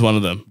 Blue is one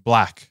of them.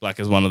 black. Black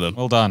is one of them.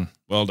 Well done.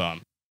 Well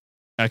done.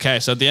 Okay,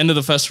 so at the end of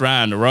the first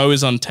round, Ro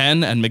is on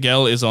 10 and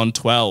Miguel is on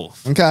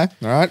 12. Okay,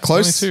 all right,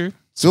 close. 22.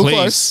 Still Please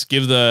close.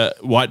 give the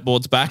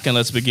whiteboards back and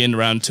let's begin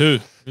round 2.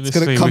 It's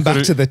going to come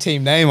back to the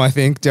team name, I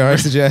think, dare I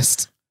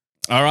suggest.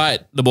 All right,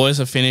 the boys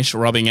have finished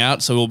rubbing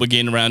out, so we'll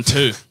begin round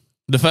 2.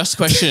 The first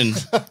question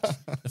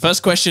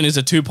is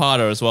a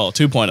 2-parter as well.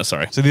 2-pointer,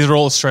 sorry. So these are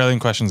all Australian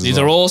questions. These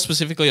are all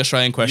specifically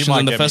Australian questions, might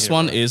and the get me first here,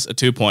 one bro. is a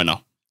 2-pointer.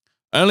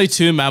 Only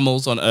 2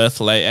 mammals on Earth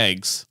lay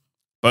eggs.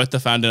 Both are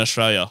found in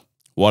Australia.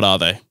 What are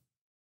they?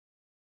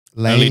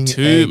 Only Laying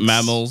 2 eggs.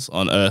 mammals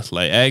on Earth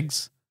lay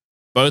eggs.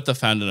 Both are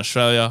found in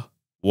Australia.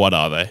 What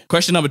are they?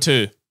 Question number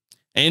 2.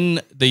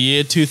 In the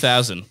year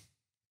 2000,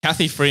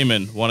 Kathy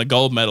Freeman won a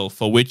gold medal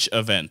for which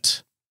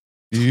event?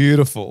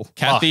 Beautiful.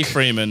 Kathy Fuck.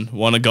 Freeman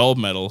won a gold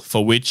medal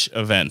for which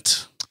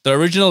event? The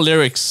original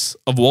lyrics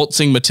of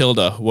Waltzing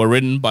Matilda were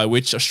written by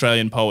which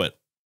Australian poet?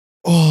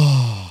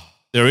 Oh,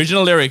 The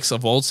original lyrics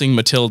of Waltzing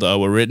Matilda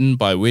were written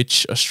by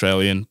which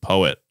Australian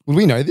poet? would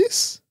we know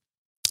this?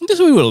 I guess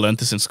we would have learnt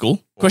this in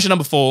school. Question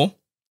number 4.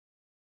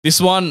 This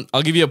one,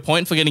 I'll give you a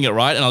point for getting it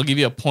right, and I'll give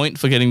you a point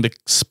for getting the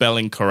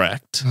spelling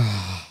correct.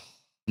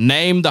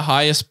 Name the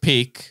highest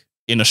peak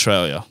in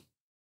Australia.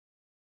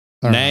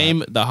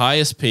 Name the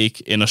highest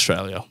peak in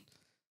Australia.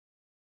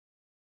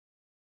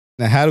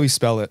 Now, how do we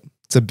spell it?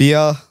 It's a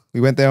beer. We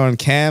went there on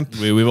camp.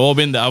 We've all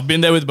been there. I've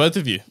been there with both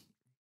of you.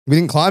 We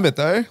didn't climb it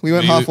though. We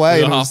went halfway.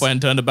 We and were it was- halfway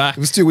and turned it back. It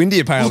was too windy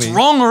apparently. What's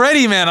wrong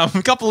already, man? I'm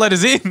a couple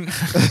letters in.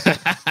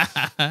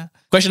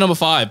 Question number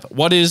 5.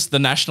 What is the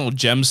national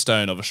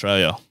gemstone of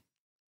Australia?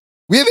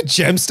 We have a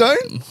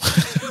gemstone?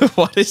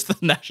 What is the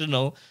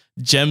national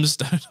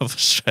gemstone of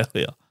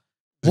Australia?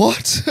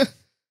 What?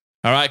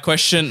 All right,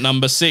 question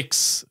number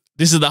 6.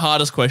 This is the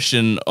hardest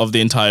question of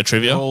the entire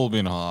trivia. All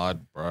been hard,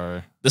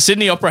 bro. The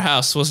Sydney Opera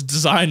House was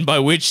designed by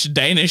which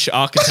Danish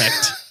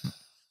architect?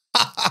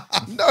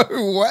 No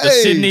way. The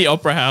Sydney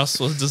Opera House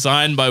was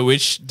designed by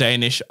which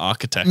Danish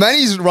architect?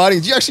 Manny's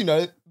writing. Do you actually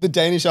know the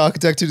Danish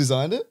architect who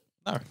designed it?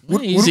 No.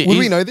 Would Easy, we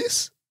easy. know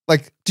this?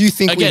 Like, do you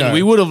think Again,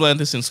 we would have learned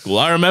this in school.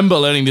 I remember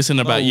learning this in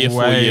about year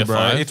 4, year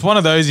 5. It's one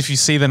of those, if you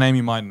see the name,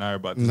 you might know,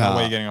 but there's no Nah.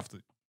 way you're getting off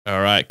the.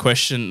 All right,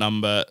 question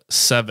number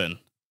 7.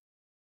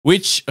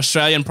 Which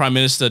Australian Prime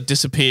Minister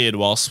disappeared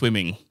while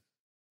swimming?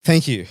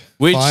 Thank you.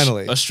 Which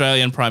Finally.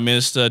 Australian Prime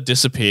Minister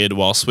disappeared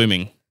while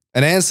swimming?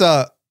 An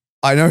answer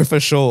I know for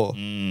sure.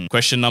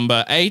 Question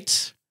number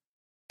 8.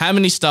 How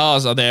many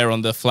stars are there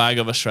on the flag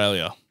of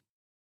Australia?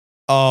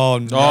 Oh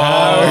no.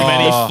 How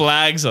many Oh.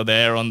 flags are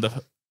there on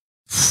the...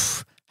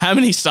 How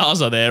many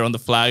stars are there on the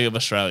flag of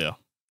Australia?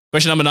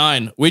 Question number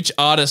 9. Which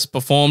artist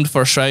performed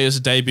for Australia's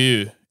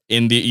debut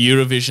in the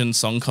Eurovision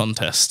Song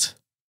Contest?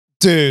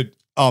 Dude,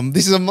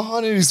 this is a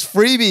Manu's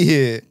freebie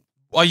here.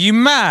 Are you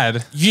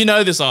mad? You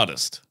know this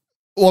artist.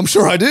 Well, I'm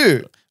sure I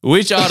do.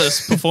 Which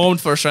artist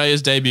performed for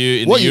Australia's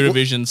debut in What the year-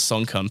 Eurovision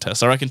Song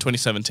Contest? I reckon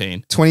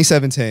 2017.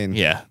 2017.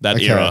 Yeah, that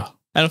Okay. era.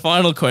 And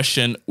final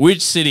question.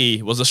 Which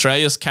city was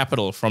Australia's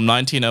capital from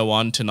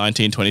 1901 to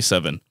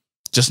 1927?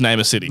 Just name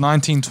a city.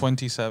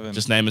 1927.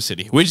 Just name a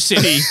city. Which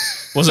city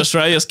was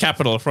Australia's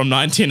capital from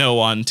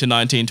 1901 to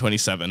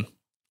 1927?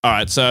 All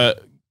right, so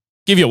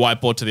give your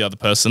whiteboard to the other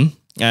person.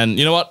 And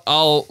you know what?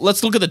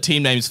 Let's look at the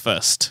team names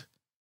first.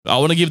 I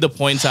want to give the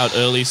points out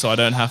early so I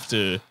don't have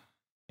to,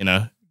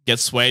 get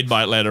swayed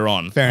by it later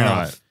on. Fair All enough.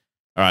 right.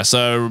 All right,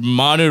 so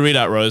Manu, read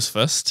out Rose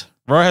first.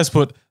 Ro has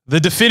put the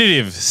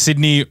definitive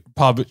Sydney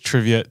pub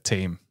trivia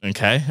team.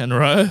 Okay, and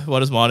Ro, what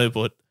does Manu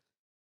put?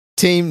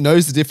 Team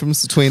knows the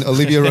difference between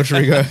Olivia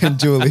Rodrigo and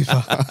Dua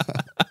Lipa.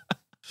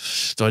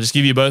 Do I just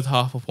give you both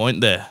half a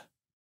point there?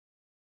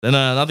 Then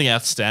nothing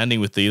outstanding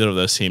with either of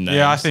those team names.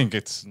 Yeah, I think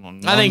it's.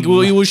 I think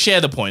we'll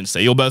share the points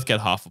there. You'll both get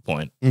half a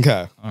point.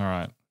 Okay. All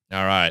right.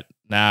 All right,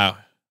 now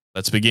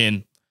let's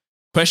begin.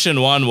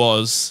 Question 1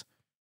 was,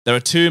 there are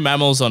 2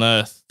 mammals on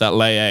Earth that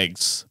lay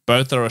eggs.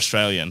 Both are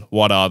Australian.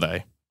 What are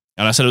they?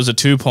 And I said it was a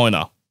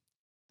 2-pointer.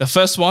 The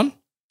first one,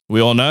 we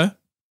all know,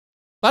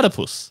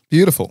 platypus.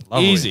 Beautiful.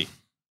 Lovely. Easy.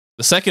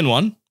 The second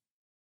one,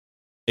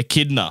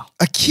 echidna.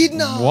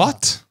 Echidna.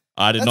 What?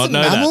 I did That's not a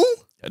know mammal?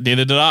 that.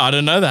 Neither did I. I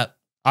didn't know that.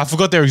 I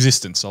forgot their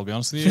existence, I'll be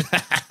honest with you,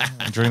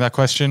 during that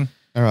question.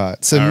 All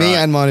right. So All me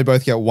right. and Manu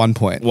both get 1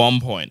 point. 1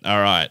 point.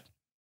 All right.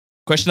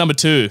 Question number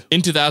 2.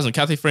 In 2000,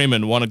 Kathy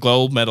Freeman won a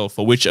gold medal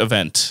for which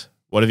event?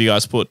 What have you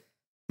guys put?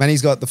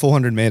 Manny's got the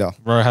 400 meter.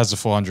 Ro has the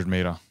 400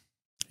 meter.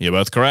 You're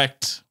both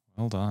correct.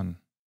 Well done.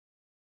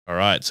 All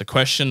right. So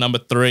question number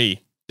 3.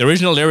 The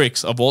original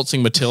lyrics of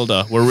Waltzing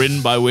Matilda were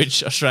written by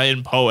which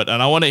Australian poet?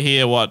 And I want to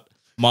hear what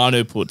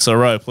Manu put. So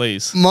Ro,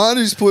 please.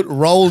 Manu's put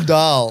Roald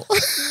Dahl,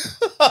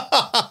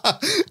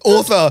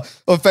 author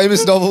of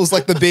famous novels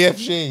like The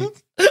BFG.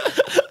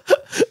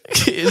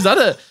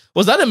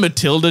 Was that a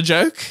Matilda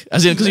joke?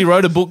 As in, because he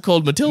wrote a book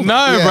called Matilda?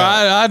 No, Yeah. bro.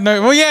 I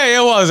know. Well, yeah,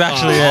 it was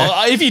actually.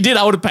 Yeah. If you did,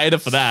 I would have paid her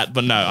for that.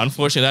 But no,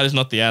 unfortunately, that is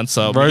not the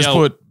answer. Rose Miguel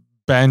put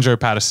Banjo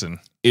Patterson.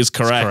 is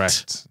correct.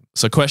 Correct.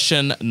 So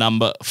question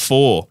number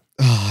 4.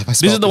 Oh,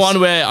 This is the one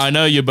where I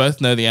know you both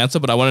know the answer,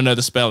 but I want to know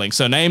the spelling.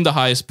 So name the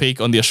highest peak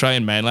on the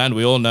Australian mainland.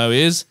 We all know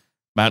is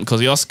Mount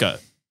Kosciuszko.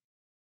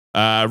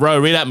 Ro,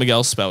 read out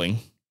Miguel's spelling.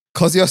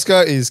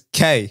 Kosciuszko is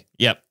K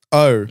Yep.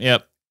 O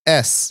Yep.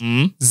 S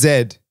Mm,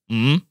 Z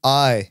mm,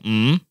 I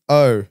mm,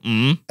 O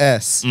mm,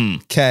 S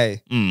mm,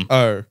 K mm.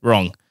 O.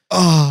 Wrong.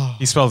 Oh,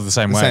 He spelled it the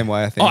same the way. same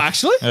way I think. Oh,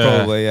 actually? Yeah.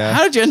 Probably, yeah.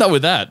 How did you end up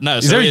with that? No,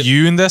 Is there a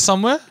U in there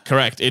somewhere?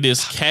 Correct. It is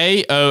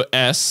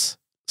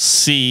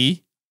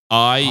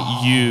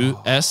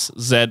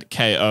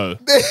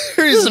KOSCIUSZKO.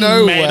 There is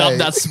no made way. up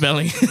that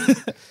spelling.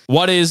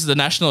 What is the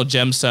national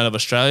gemstone of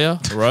Australia?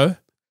 Ro?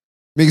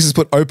 Migs has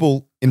put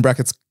opal in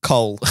brackets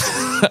coal.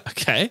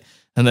 Okay.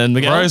 And then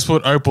Miguel? Rose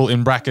put opal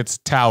in brackets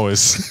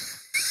towers.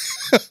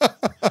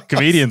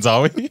 Comedians,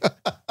 are we?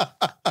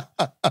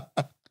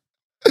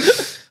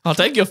 I'll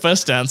take your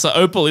first answer.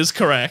 Opal is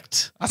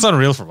correct. That's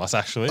unreal from us,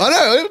 actually. I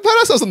know. Pat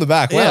ourselves on the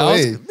back. Wow.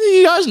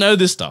 You guys know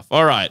this stuff.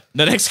 All right.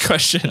 The next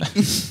question.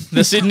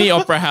 The Sydney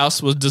Opera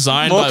House was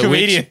designed More by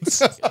comedians.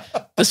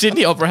 The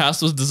Sydney Opera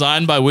House was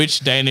designed by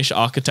which Danish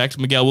architect?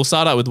 Miguel, we'll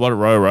start out with what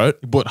Ro wrote.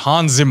 But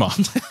Hans Zimmer.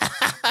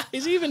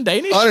 Is he even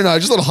Danish? I don't know. I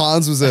just thought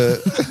Hans was a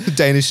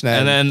Danish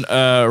name. And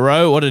then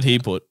Ro, what did he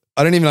put?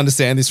 I don't even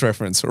understand this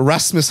reference.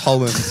 Rasmus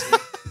Holland.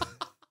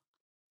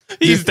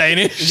 He's Is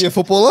Danish. he a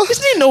footballer?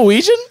 Isn't he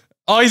Norwegian?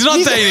 Oh, he's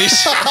not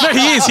Danish. No,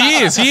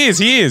 he is.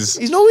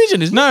 He's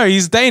Norwegian, isn't he? No,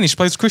 he's Danish.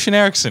 Plays Christian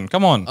Eriksen.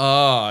 Come on.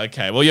 Oh,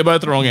 okay. Well, you're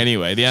both wrong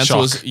anyway. The answer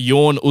Shock. was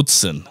Jorn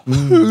Utzon.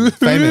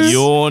 Famous.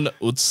 Jorn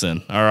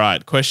Utzon. All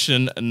right.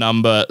 Question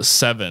number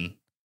 7.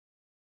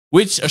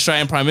 Which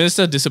Australian Prime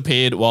Minister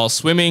disappeared while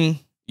swimming?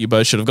 You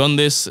both should have gotten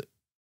this.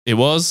 It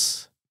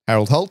was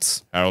Harold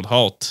Holtz. Harold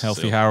Holt.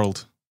 Healthy So,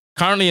 Harold.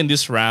 currently in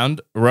this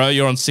round, Ro,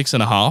 you're on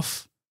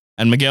 6.5.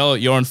 And Miguel,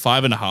 you're on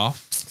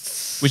 5.5.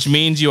 Which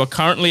means you are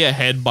currently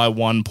ahead by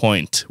 1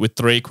 point with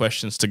 3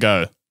 questions to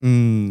go.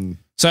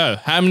 So,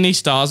 how many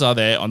stars are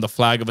there on the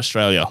flag of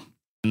Australia?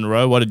 And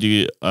Ro, what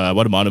did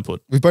Manu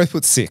put? We both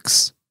put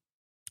 6.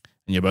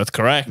 And you're both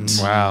correct.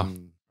 Wow.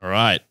 All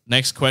right.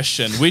 Next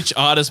question. Which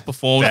artist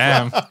performed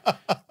Damn.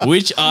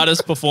 Which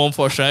artist performed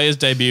for Australia's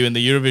debut in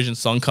the Eurovision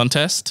Song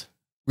Contest?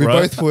 We Ro?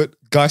 both put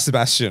Guy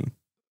Sebastian.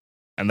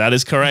 And that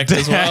is correct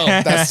as well.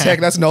 That's tech.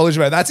 That's knowledge,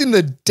 mate. That's in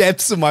the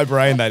depths of my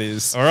brain, that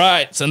is. All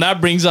right. So that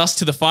brings us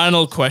to the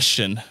final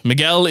question.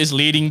 Miguel is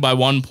leading by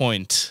 1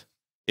 point.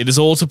 It is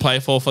all to play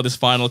for this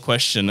final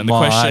question. And the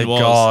question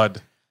was,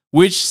 God.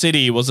 which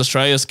city was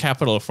Australia's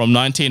capital from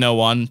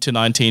 1901 to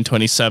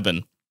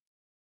 1927?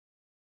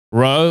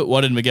 Ro,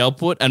 what did Miguel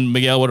put? And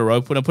Miguel, what did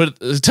Ro put?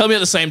 Tell me at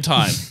the same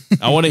time.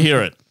 I want to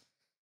hear it.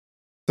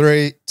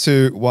 3,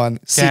 2, 1.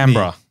 Sydney.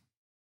 Canberra.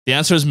 The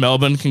answer is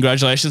Melbourne.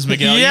 Congratulations,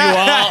 Miguel.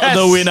 Yes!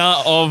 You are the winner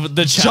of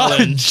the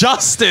challenge.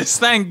 Justice.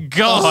 Thank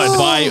God.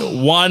 By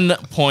 1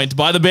 point.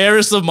 By the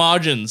barest of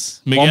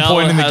margins. Miguel 1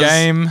 point in the has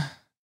game.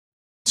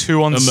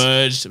 2 on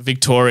emerged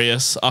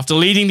victorious. After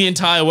leading the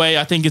entire way,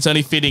 I think it's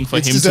only fitting for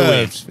It's him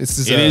deserved. to win. It's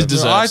It is deserved.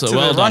 deserved. Right, So to,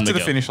 well the, done, right to the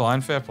Miguel. finish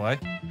line. Fair play.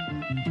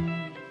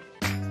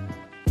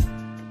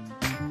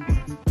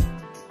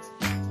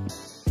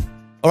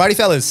 Alrighty,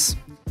 fellas.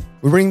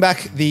 We're bringing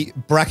back the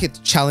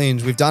bracket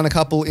challenge. We've done a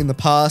couple in the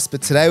past,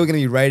 but today we're going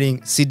to be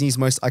rating Sydney's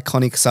most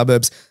iconic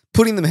suburbs,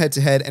 putting them head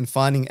to head and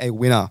finding a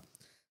winner.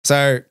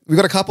 So we've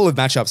got a couple of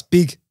matchups,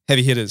 big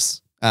heavy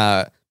hitters.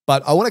 But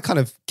I want to kind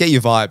of get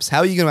your vibes. How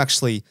are you going to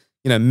actually,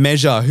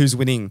 measure who's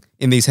winning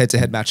in these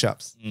head-to-head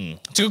matchups?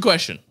 It's a good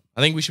question.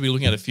 I think we should be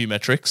looking at a few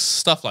metrics.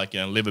 Stuff like,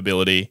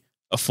 livability,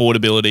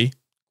 affordability,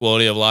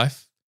 quality of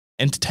life,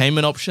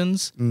 entertainment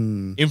options,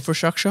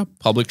 infrastructure,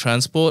 public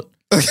transport.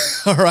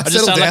 All right, I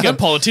just sound like a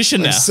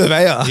politician now.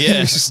 Surveyor.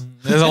 Yeah.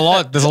 There's a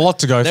lot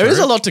to go through. There is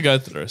a lot to go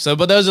through. So,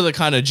 but those are the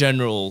kind of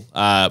general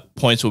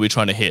points we'll be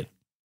trying to hit.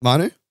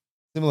 Manu,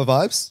 similar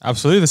vibes?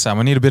 Absolutely the same.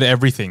 I need a bit of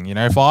everything.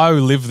 If I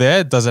live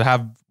there, does it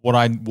have what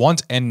I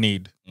want and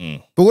need?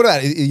 But what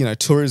about,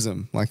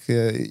 tourism? Like,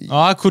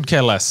 I could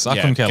care less. I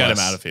couldn't care get less.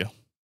 them out of here.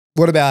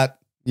 what about,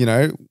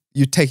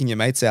 you taking your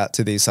mates out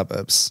to these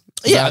suburbs?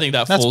 I think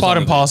that's That's part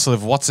and parcel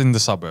of what's in the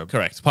suburb.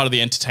 Correct. Part of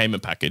the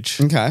entertainment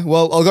package. Okay.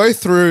 Well, I'll go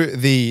through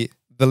the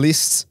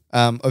list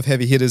of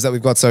heavy hitters that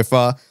we've got so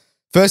far.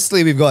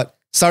 Firstly, we've got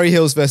Surrey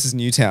Hills versus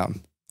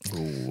Newtown.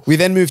 We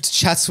then move to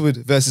Chatswood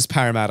versus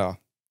Parramatta.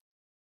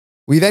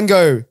 We then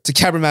go to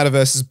Cabramatta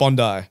versus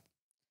Bondi.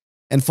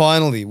 And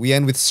finally, we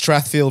end with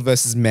Strathfield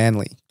versus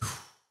Manly.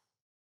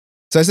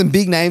 So some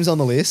big names on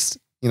the list.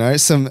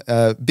 Some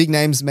big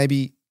names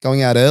maybe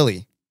going out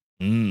early.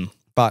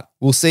 But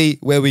we'll see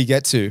where we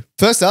get to.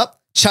 First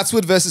up,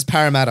 Chatswood versus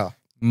Parramatta.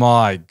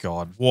 My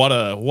God. What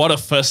a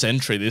first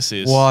entry this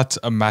is. What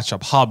a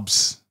matchup.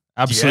 Hubs.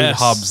 Absolute Yes.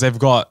 hubs. They've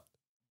got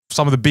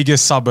some of the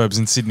biggest suburbs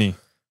in Sydney.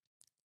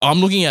 I'm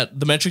looking at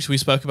the metrics we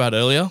spoke about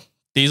earlier.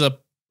 These are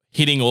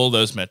hitting all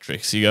those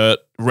metrics. You got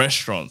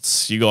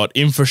restaurants, you got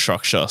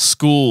infrastructure,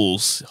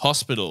 schools,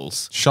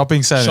 hospitals,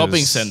 Shopping centers.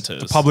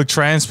 the Public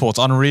transport's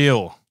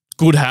unreal.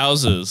 good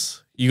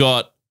houses. You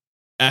got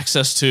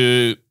access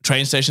to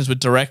train stations with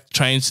direct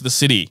trains to the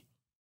city.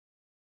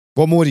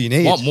 What more do you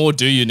need? What more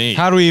do you need?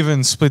 How do we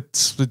even split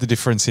the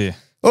difference here?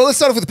 Well, let's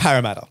start off with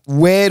Parramatta.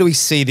 Where do we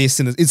see this?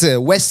 It's a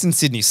Western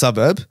Sydney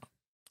suburb.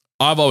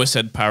 I've always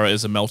said Para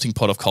is a melting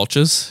pot of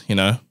cultures.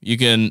 You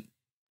can,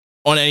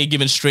 on any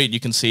given street, you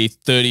can see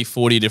 30,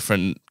 40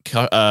 different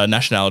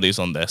nationalities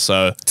on there.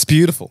 So It's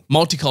beautiful.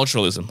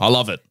 multiculturalism. I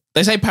love it.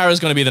 They say Para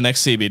is going to be the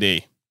next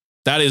CBD.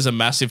 That is a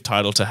massive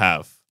title to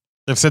have.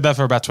 They've said that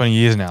for about 20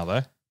 years now,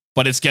 though.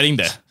 But it's getting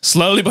there.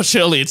 Slowly but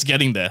surely, it's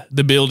getting there.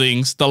 The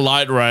buildings, the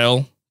light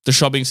rail, the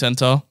shopping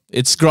centre,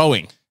 it's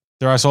growing.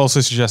 There I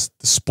also suggest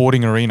the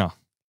sporting arena,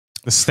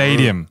 the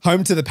stadium,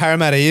 Home to the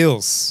Parramatta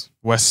Eels.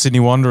 West Sydney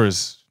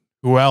Wanderers.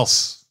 Who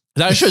else?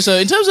 That's true. So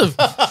in terms of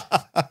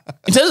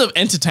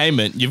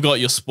entertainment, you've got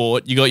your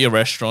sport, you got your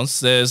restaurants.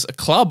 There's a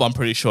club, I'm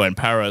pretty sure, in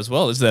Para as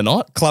well. Is there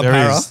not? Club There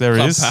Para. is. There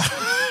Club is. Para.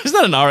 Isn't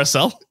that an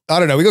RSL? I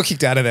don't know. We got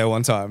kicked out of there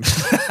one time.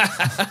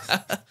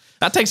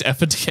 That takes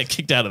effort to get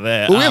kicked out of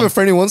there. Well, we have a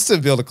friend who wants to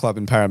build a club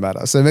in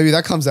Parramatta, so maybe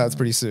that comes out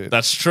pretty soon.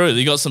 That's true.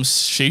 You got some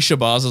shisha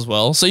bars as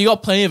well. So you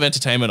got plenty of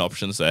entertainment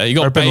options there. You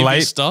got Bay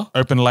Vista.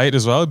 Open late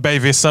as well. Bay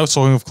Vista,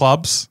 talking of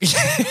clubs.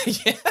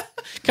 Yeah.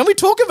 Can we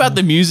talk about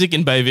the music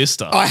in Bay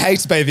Vista? I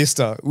hate Bay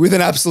Vista with an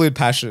absolute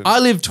passion. I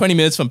live 20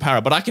 minutes from Para,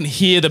 but I can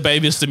hear the Bay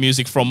Vista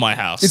music from my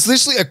house. It's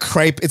literally a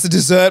crepe. It's a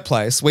dessert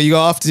place where you go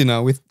after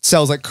dinner with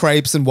sells like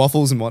crepes and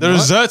waffles and The whatnot.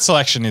 dessert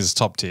selection is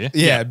top tier.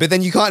 Yeah, but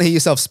then you can't hear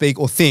yourself speak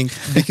or think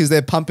because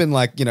they're pumping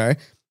like,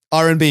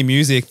 R&B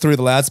music through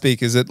the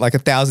loudspeakers at like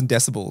 1,000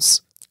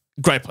 decibels.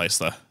 Great place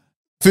though.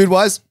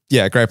 Food-wise,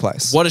 yeah, great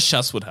place. What does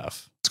Chatswood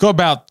have? It's got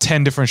about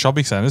 10 different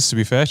shopping centres, to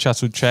be fair.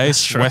 Chatswood Chase,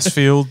 That's true.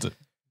 Westfield,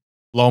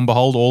 lo and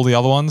behold, all the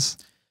other ones.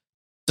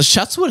 Does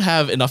Chatswood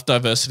have enough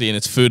diversity in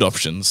its food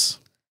options?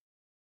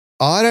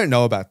 I don't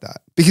know about that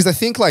because I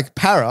think like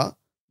Para,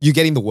 you're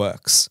getting the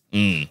works.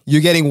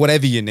 You're getting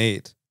whatever you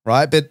need,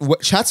 right? But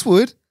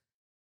Chatswood,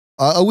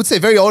 I would say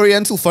very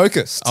Oriental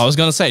focused. I was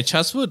going to say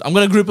Chatswood. I'm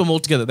going to group them all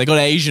together. They got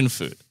Asian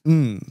food.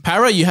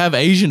 Para, you have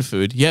Asian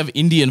food, you have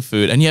Indian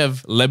food, and you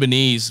have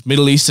Lebanese,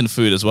 Middle Eastern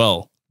food as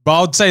well. But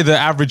I would say the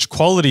average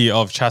quality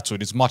of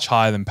Chatswood is much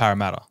higher than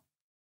Parramatta.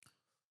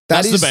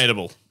 That's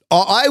debatable.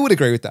 I would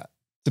agree with that,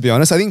 to be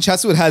honest. I think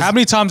Chatswood has... How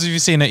many times have you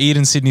seen an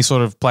Eden Sydney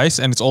sort of place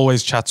and it's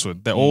always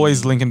Chatswood? They're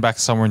always linking back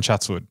to somewhere in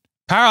Chatswood.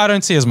 Para, I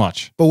don't see as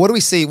much. But what do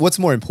we see? What's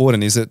more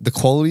important? Is it the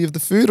quality of the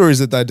food or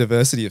is it the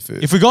diversity of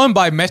food? If we're going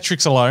by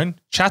metrics alone,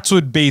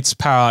 Chatswood beats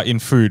Para in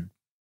food.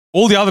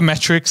 All the other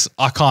metrics,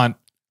 I can't.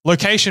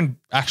 Location,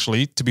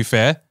 actually, to be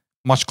fair,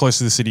 much closer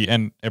to the city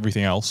and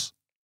everything else.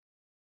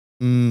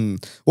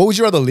 What would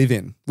you rather live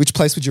in? Which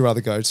place would you rather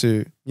go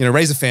to?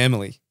 Raise a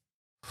family.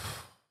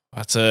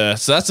 That's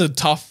a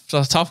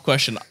tough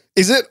question.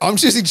 Is it? I'm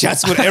choosing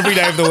Chatswood every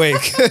day of the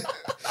week.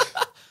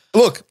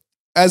 Look,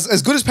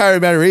 as good as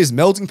Parramatta is,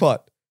 melting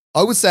pot,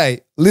 I would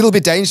say a little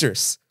bit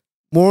dangerous.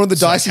 More on the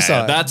dicey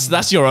side.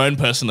 That's your own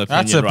personal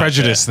opinion. That's a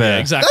prejudice there. Yeah,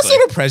 exactly. That's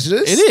not a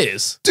prejudice. It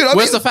is. Dude,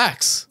 where's the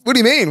facts? What do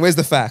you mean? Where's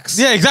the facts?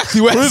 Yeah, exactly.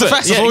 Where's the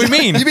facts? That's what we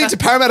mean. You been to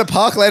Parramatta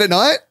Park late at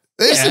night?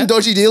 There's some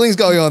dodgy dealings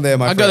going on there,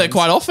 my friend. I go there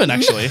quite often,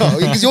 actually.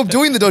 Because you're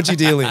doing the dodgy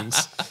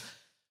dealings.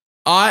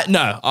 I'm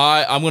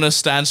going to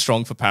stand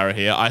strong for Para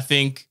here. I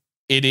think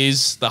it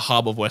is the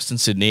hub of Western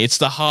Sydney. It's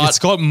the heart. It's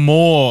got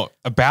more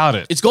about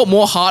it. It's got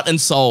more heart and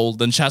soul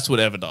than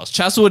Chatswood ever does.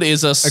 Chatswood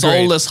is a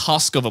soulless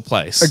husk of a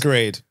place.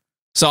 Agreed.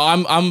 So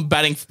I'm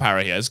batting for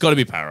Para here. It's got to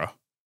be Para.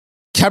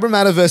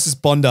 Cabramatta versus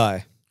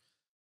Bondi.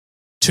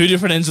 Two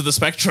different ends of the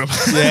spectrum.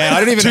 Yeah, I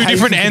don't even Two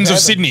different ends of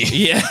Sydney.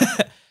 Yeah.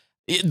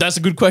 That's a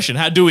good question.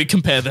 How do we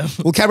compare them?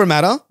 Well,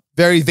 Cabramatta,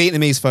 very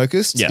Vietnamese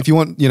focused. Yeah. If you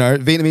want,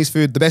 Vietnamese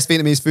food, the best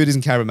Vietnamese food is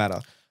in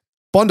Cabramatta.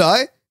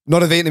 Bondi,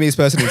 not a Vietnamese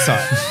person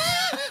inside.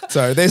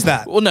 So there's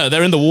that. Well, no,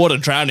 they're in the water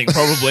drowning,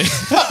 probably.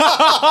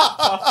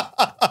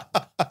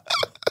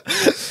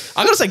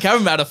 I gotta say,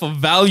 Cabramatta, for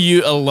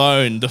value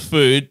alone, the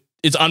food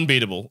is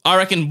unbeatable. I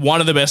reckon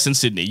one of the best in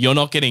Sydney. You're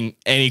not getting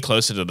any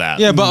closer to that.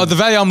 Yeah, but the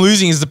value I'm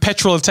losing is the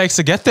petrol it takes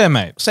to get there,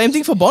 mate. Same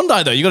thing for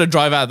Bondi, though. You got to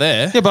drive out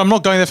there. Yeah, but I'm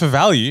not going there for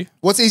value.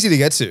 What's easy to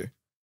get to?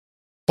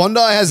 Bondi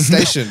has a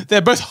station.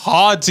 They're both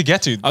hard to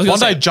get to. I was gonna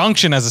Bondi say-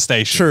 Junction has a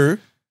station. True.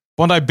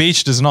 Bondi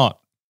Beach does not.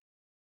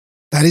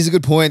 That is a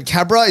good point.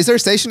 Cabra, is there a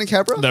station in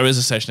Cabra? There is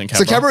a station in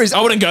Cabra. So Cabra is...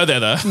 I wouldn't go there,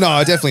 though.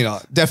 No, definitely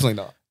not. Definitely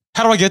not.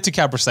 How do I get to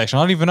Cabra Station?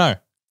 I don't even know.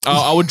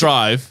 I would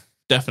drive,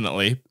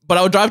 definitely. But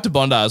I would drive to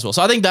Bondi as well.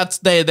 So I think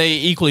they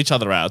equal each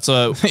other out.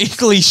 So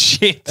Equally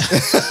shit.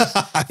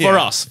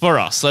 for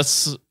us,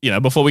 let's,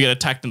 before we get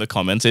attacked in the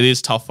comments, it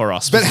is tough for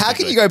us. But how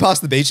can you go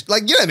past the beach?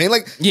 Like, you know what I mean?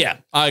 Like, Yeah,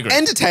 I agree.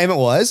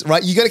 entertainment-wise,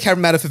 right, you go to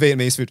Cabramatta for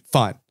Vietnamese food,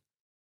 fine.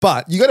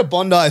 But you go to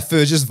Bondi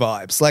for just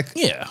vibes. Like,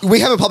 Yeah.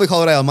 we have a public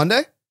holiday on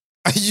Monday.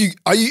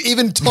 Are you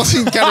even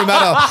tossing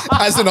Cabramatta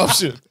as an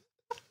option?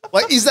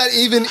 Like, is that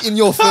even in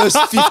your first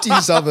 50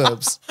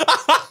 suburbs?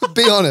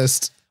 Be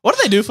honest. What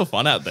do they do for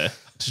fun out there?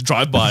 Just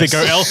drive-bys. They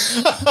go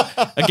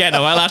Again,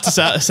 am I allowed to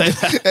say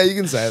that? Yeah, you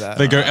can say that.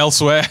 They go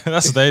elsewhere.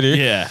 That's what they do.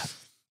 Yeah.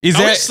 Is Are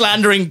there we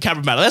slandering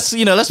Cabramatta? Let's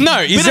No,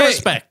 bit is of there-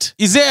 respect.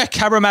 is there a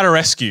Cabramatta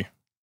rescue?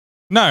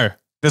 No.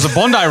 There's a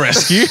Bondi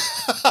rescue.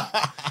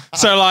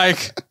 So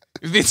like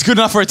if it's good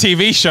enough for a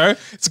TV show,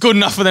 it's good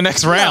enough for the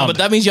next No, round. but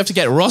that means you have to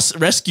get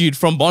rescued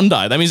from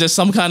Bondi. That means there's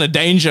some kind of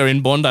danger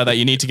in Bondi that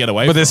you need to get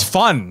away But from. there's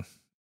fun.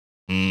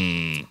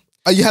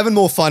 Are you having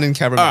more fun in All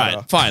Cabramatta?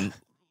 right, fine.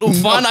 Look,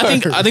 fun. I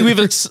think we've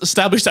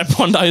established that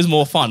Bondi is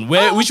more fun.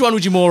 Which one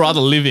would you more rather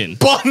live in?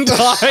 Bondi.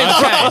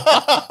 Okay.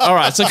 All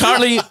right. So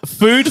currently,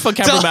 food for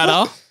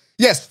Cabramatta.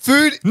 Yes,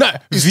 food. No,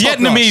 is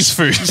Vietnamese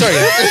food.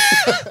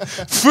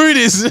 Sorry. Food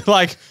is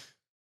like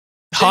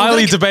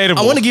highly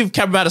debatable. I want to give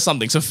Cabramatta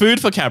something. So food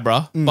for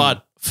Cabra,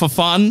 but for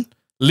fun,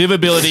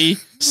 livability,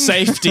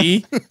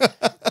 safety,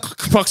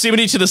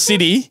 proximity to the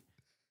city.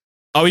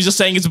 Are we just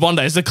saying it's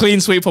Bondi? It's a clean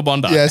sweep for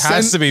Bondi. Yeah,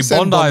 has to be.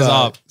 send Bondi's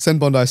up. Send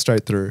Bondi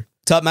straight through.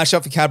 Top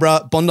matchup for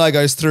Cabra. Bondi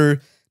goes through.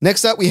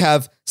 Next up, we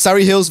have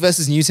Surrey Hills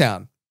versus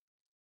Newtown.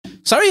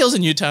 Surrey Hills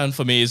and Newtown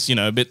for me is,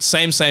 a bit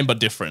same, but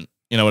different.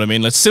 You know what I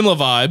mean? It's similar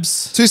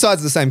vibes. Two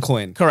sides of the same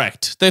coin.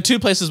 Correct. They're two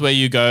places where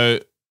you go.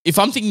 If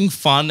I'm thinking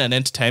fun and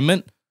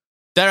entertainment,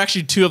 they're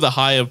actually two of the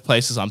higher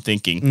places I'm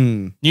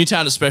thinking.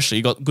 Newtown especially,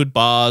 you got good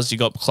bars, you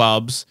got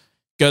clubs.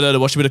 Go there to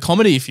watch a bit of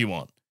comedy if you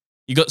want.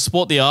 You got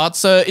support the arts.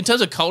 So in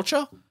terms of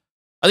culture,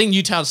 I think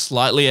Newtown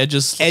slightly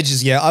edges.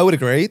 Edges, yeah, I would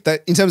agree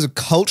that in terms of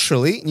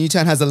culturally,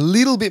 Newtown has a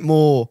little bit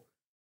more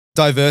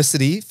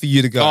diversity for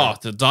you to go. Oh,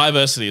 the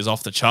diversity is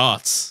off the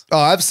charts.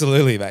 Oh,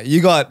 absolutely, mate. You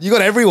got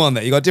everyone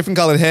there. You got different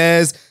colored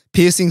hairs,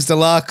 piercings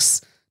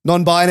deluxe,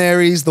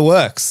 non-binaries, the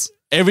works.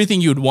 Everything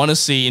you'd want to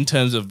see in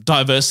terms of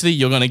diversity,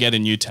 you're going to get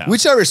in Newtown.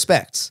 Which I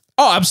respect.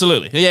 Oh,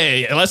 absolutely.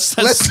 Yeah. Let's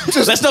not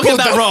just get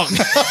that wrong.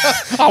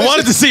 I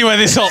wanted to see where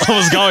this all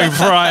was going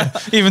before I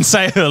even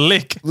say a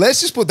lick.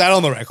 Let's just put that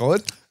on the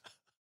record.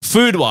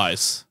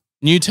 Food-wise,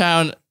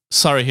 Newtown,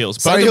 Surrey Hills.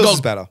 Both Surrey have Hills got-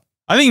 is better.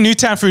 I think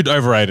Newtown food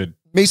overrated.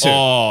 Me too.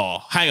 Oh,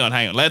 hang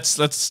on.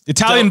 Let's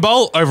Italian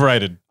bowl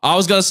overrated. I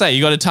was gonna say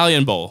you got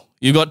Italian bowl.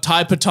 You got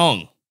Thai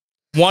Patong,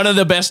 one of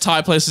the best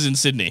Thai places in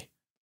Sydney.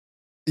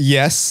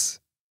 Yes.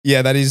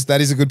 Yeah, that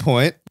is a good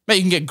point. Mate,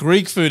 you can get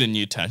Greek food in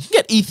Newtown. You can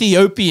get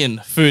Ethiopian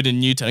food in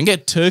Newtown. You can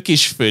get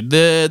Turkish food.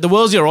 The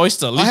world's your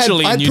oyster,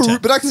 literally in Newtown.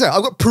 But I can say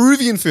I've got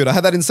Peruvian food. I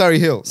had that in Surrey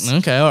Hills.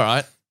 Okay, all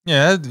right.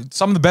 Yeah,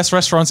 some of the best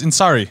restaurants in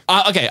Surrey.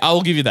 Okay, I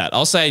will give you that.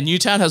 I'll say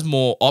Newtown has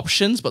more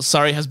options, but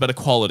Surrey has better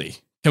quality.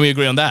 Can we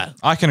agree on that?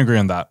 I can agree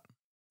on that.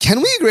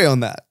 Can we agree on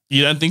that?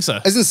 You don't think so?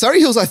 As in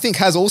Surrey Hills, I think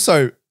has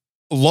also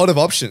a lot of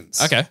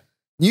options. Okay.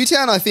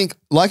 Newtown, I think,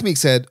 like Mick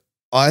said,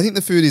 I think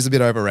the food is a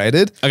bit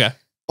overrated. Okay.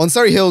 On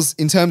Surrey Hills,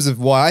 in terms of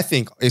why I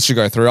think it should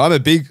go through, I'm a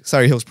big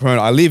Surrey Hills proponent.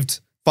 I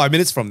lived 5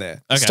 minutes from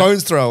there. Okay.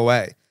 Stone's throw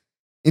away.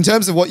 In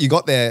terms of what you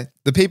got there,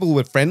 the people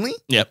were friendly.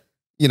 Yep.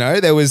 You know,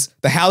 there was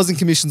the housing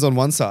commissions on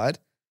one side.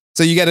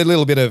 So you get a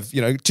little bit of, you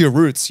know, to your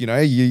roots, you know,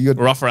 you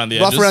got Rough around the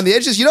edges. rough around the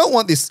edges. You don't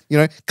want this, you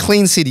know,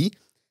 clean city.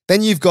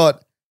 Then you've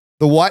got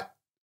the white,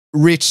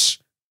 rich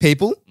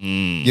people,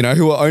 you know,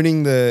 who are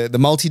owning the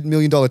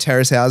multi-million-dollar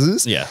terrace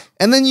houses. Yeah.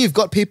 And then you've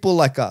got people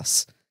like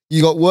us.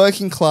 You got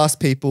working class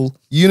people,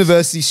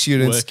 university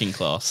students Working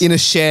class. in a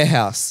share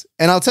house.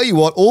 And I'll tell you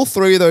what, all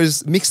three of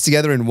those mixed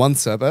together in one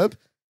suburb,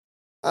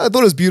 I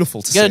thought it was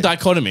beautiful to You get a see.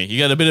 dichotomy. You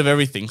get a bit of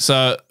everything.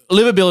 So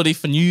livability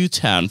for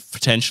Newtown,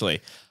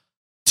 potentially.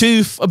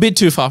 A bit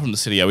too far from the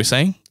city, are we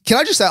saying? Can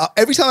I just say,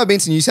 every time I've been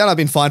to Newtown, I've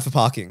been fined for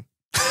parking.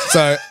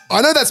 So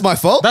I know that's my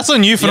fault. That's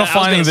on you for Yeah, not I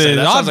was finding gonna say,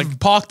 the. that I've sounds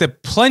parked there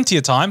plenty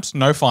of times,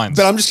 no fines.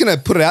 But I'm just going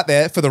to put it out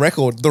there for the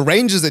record. The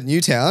Rangers at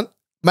Newtown,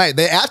 mate,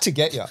 they're out to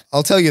get you.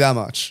 I'll tell you that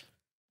much.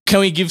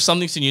 Can we give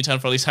something to Newtown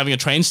for at least having a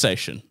train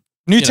station?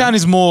 Newtown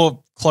is more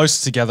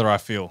close together, I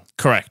feel.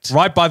 Correct.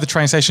 Right by the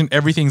train station,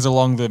 everything's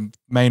along the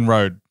main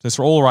road. It's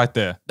all right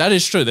there. That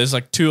is true. There's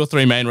like 2 or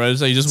 3 main roads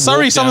that you just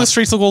Sorry, walk some of down. the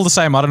streets look all the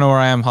same. I don't know where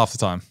I am half the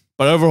time.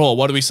 But overall,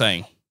 what are we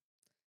saying?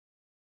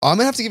 I'm going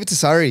to have to give it to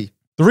Surrey.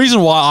 The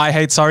reason why I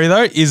hate Surrey,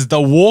 though, is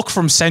the walk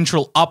from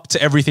Central up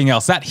to everything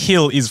else. That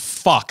hill is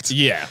fucked.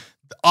 Yeah.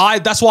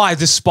 That's why I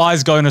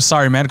despise going to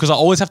Surrey, man, because I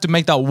always have to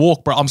make that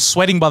walk, bro. I'm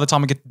sweating by the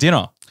time I get to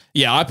dinner.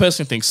 Yeah, I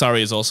personally think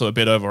Surrey is also a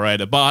bit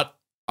overrated, but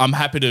I'm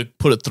happy to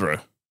put it through.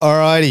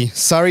 Alrighty,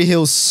 Surrey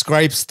Hills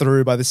scrapes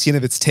through by the skin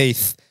of its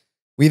teeth.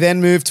 We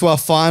then move to our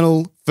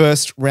final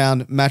first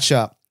round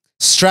matchup.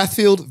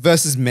 Strathfield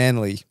versus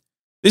Manly.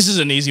 This is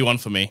an easy one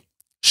for me.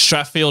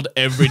 Strathfield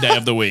every day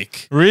of the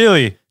week.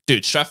 Really?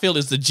 Dude, Strathfield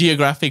is the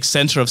geographic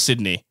center of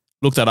Sydney.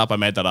 Look that up, I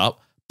made that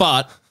up.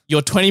 But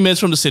you're 20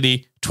 minutes from the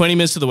city, 20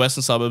 minutes to the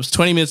western suburbs,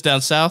 20 minutes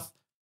down south,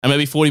 and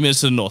maybe 40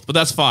 minutes to the north. But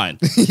that's fine.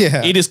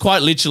 Yeah. It is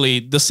quite literally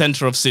the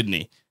center of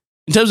Sydney.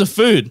 In terms of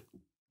food,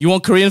 you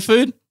want Korean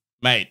food?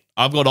 Mate,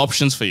 I've got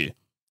options for you.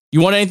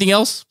 You want anything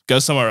else? Go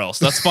somewhere else.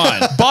 That's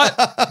fine. But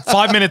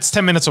 5 minutes,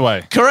 10 minutes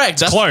away. Correct.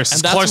 That's close.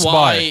 And that's Close why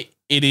by.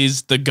 it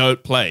is the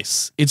GOAT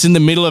place. It's in the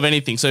middle of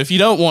anything. So if you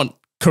don't want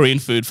Korean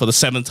food for the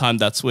 7th time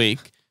that week,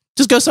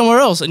 just go somewhere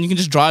else and you can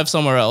just drive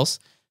somewhere else.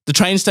 The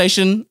train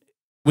station,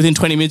 within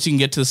 20 minutes, you can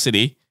get to the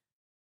city.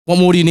 What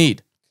more do you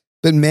need?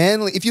 But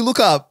Manly, if you look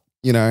up,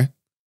 you know,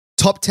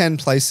 top 10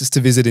 places to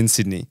visit in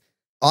Sydney,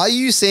 are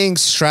you seeing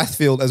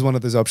Strathfield as one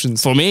of those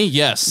options? For me,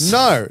 yes.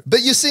 No,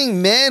 but you're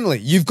seeing Manly.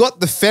 You've got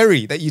the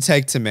ferry that you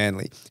take to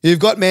Manly. You've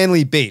got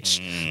Manly Beach.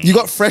 You've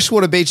got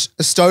Freshwater Beach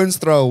a stone's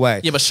throw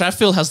away. Yeah, but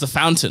Strathfield has the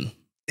fountain.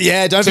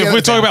 Yeah, don't So forget if we're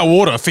the talking about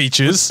water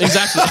features,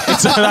 Exactly.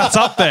 so that's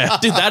up there.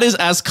 Dude, that is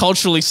as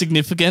culturally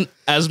significant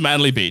as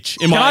Manly Beach.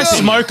 In Can my I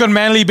opinion. smoke on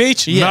Manly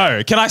Beach? Yeah.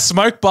 No. Can I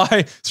smoke by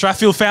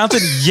Strathfield Fountain?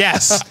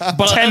 Yes.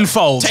 But,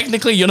 tenfold.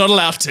 Technically, you're not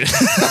allowed to.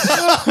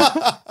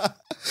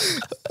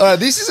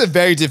 This is a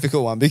very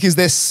difficult one because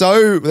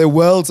they're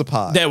worlds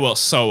apart. They were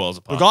so worlds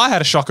apart. Look, I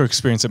had a shocker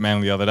experience at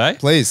Manly the other day.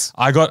 Please.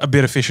 I got a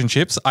bit of fish and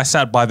chips. I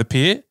sat by the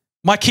pier.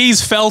 My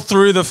keys fell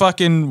through the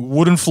fucking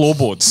wooden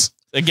floorboards.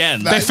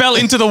 Again, They fell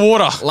into the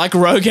water. like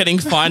Roe getting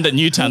fined at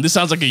Newtown. This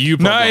sounds like a you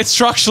No, problem. it's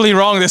structurally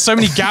wrong. There's so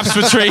many gaps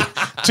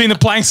between the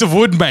planks of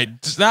wood,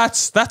 mate.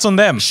 That's on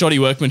them. shoddy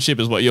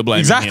workmanship is what you're blaming.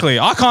 Exactly.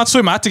 I can't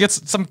swim. I had to get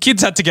some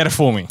kids had to get it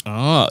for me.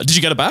 Oh, did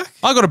you get it back?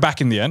 I got it back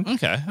in the end.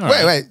 Okay. All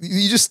right. Wait.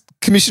 You just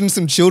commissioned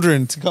some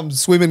children to come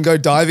swim and go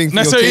diving for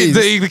No, your so keys.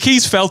 the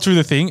keys fell through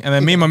the thing, and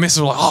then me and my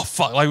missus were like, "Oh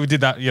fuck!" Like we did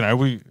that,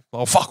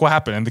 oh fuck, what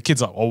happened? And the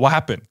kids like, "Oh, what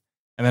happened?"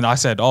 And then I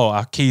said, "Oh,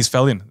 our keys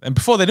fell in." And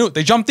before they knew it,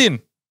 they jumped in.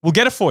 We'll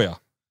get it for you.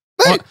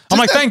 Mate, I'm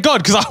like, thank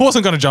God, because I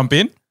wasn't going to jump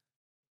in.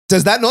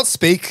 does that not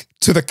speak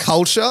to the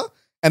culture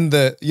and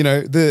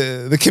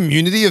the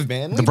community of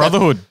Manly? The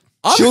brotherhood.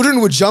 Children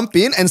would jump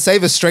in and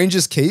save a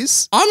stranger's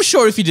keys. I'm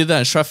sure if you did that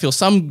in Strathfield,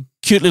 some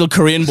cute little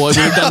Korean boy would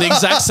have done the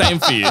exact same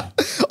for you.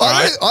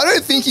 I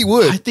don't think he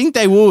would. I think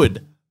they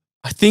would.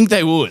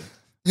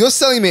 You're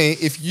telling me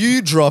if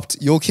you dropped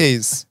your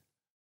keys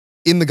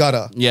in the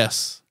gutter,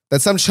 Yes.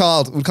 that some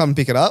child would come and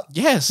pick it up?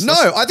 Yes. No,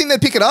 I think they'd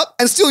pick it up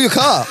and steal your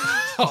car.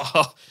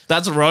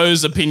 That's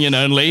Rose's opinion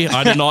only.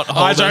 I do not hold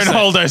I don't those-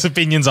 hold those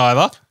opinions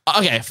either.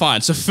 Okay,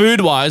 fine. So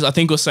food-wise, I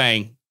think we're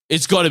saying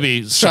it's got to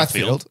be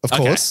Strathfield. Strathfield, of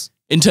Okay. course.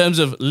 In terms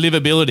of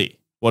livability,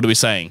 what are we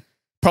saying?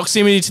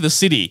 Proximity to the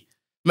city.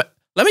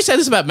 Let me say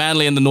this about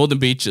Manly and the Northern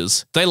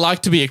Beaches. They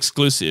like to be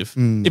exclusive.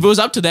 Hmm. If it was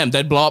up to them,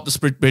 they'd blow up the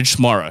Sprit Bridge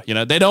tomorrow.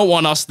 They don't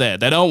want us there.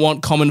 They don't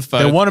want common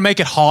folk. They want to make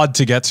it hard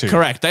to get to.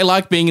 Correct. They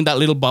like being in that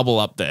little bubble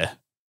up there.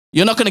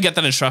 You're not going to get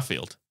that in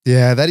Strathfield.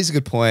 Yeah, that is a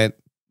good point.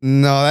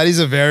 No, that is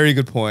a very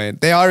good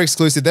point. They are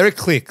exclusive. They're a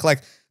clique.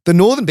 Like the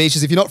Northern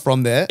Beaches, if you're not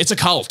from there, It's a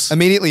cult.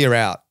 immediately you're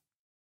out.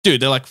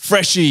 Dude, they're like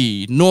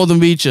Freshie, Northern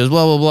Beaches,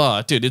 blah, blah,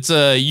 blah. Dude,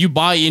 you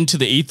buy into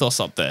the ethos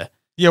up there.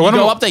 Yeah, You when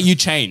go I'm, up there, you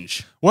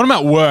change. when I'm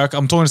at work,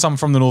 I'm talking to someone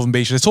from the Northern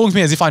Beach. They're talking to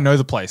me as if I know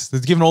the place. They're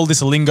giving all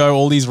this lingo,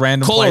 all these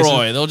random places.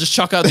 Coleroy, they'll just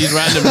chuck out these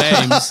random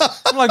names.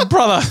 I'm like,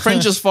 brother,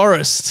 French's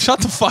Forest. shut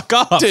the fuck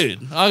up.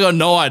 Dude, I got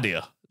no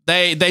idea.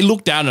 They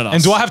look down at us.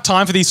 And do I have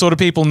time for these sort of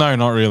people? No,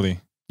 not really.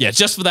 Yeah,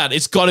 just for that,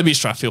 it's got to be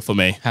Strathfield for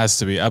me. Has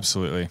to be,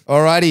 absolutely.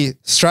 Alrighty,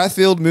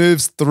 Strathfield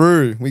moves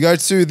through. We go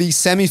to the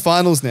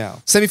semi-finals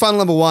now. Semi-final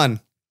number 1.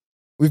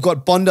 We've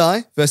got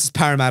Bondi versus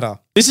Parramatta.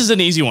 This is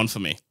an easy one for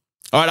me.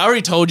 All right, I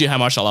already told you how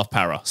much I love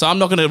Para, so I'm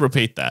not going to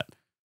repeat that.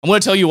 I'm going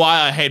to tell you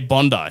why I hate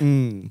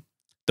Bondi.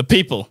 The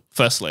people,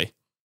 firstly.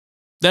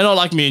 They're not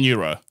like me and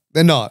Euro.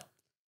 They're not.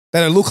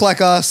 They don't look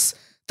like us.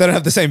 They don't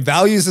have the same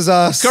values as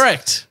us.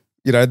 Correct.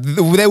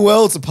 They're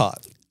worlds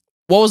apart.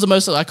 What was the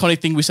most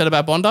iconic thing we said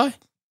about Bondi?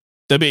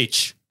 The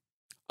beach.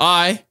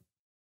 I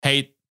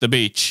hate the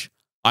beach.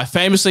 I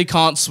famously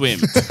can't swim.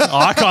 Oh,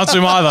 I can't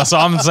swim either, so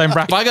I'm in the same If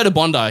bracket. I go to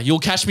Bondi, you'll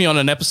catch me on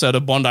an episode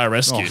of Bondi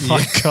Rescue. Oh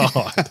my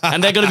God.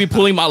 And they're going to be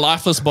pulling my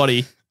lifeless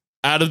body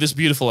out of this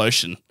beautiful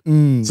ocean.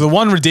 So the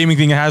one redeeming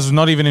thing it has was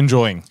not even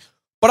enjoying.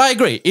 But I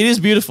agree. It is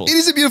beautiful. It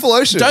is a beautiful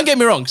ocean. Don't get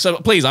me wrong. So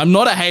please, I'm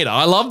not a hater.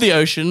 I love the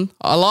ocean.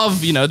 I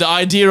love, the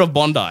idea of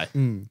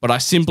Bondi. But I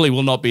simply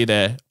will not be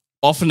there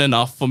often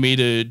enough for me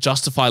to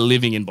justify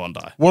living in Bondi.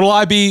 What'll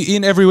I be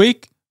in every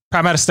week?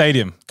 Parramatta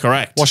Stadium.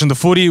 Correct. Watching the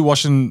footy,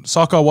 watching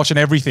soccer, watching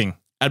everything.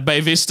 At Bay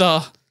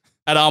Vista,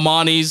 at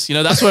Armani's,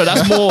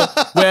 that's more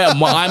where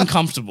I'm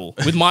comfortable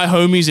with my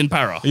homies in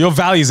Para. Your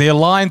values, they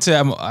align to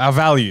our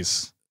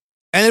values.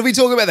 And if we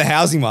talk about the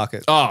housing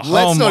market, Oh,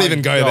 let's not my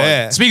even go God.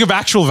 there. Speaking of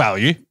actual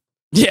value,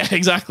 Yeah,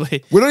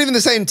 exactly. We're not even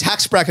the same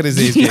tax bracket as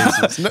these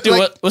guys. No, Dude,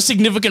 like, we're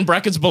significant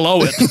brackets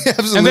below it.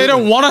 absolutely. and they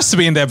don't want us to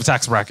be in their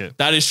tax bracket.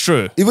 That is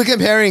true. If we're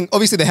comparing,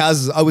 obviously the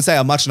houses I would say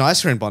are much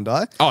nicer in Bondi.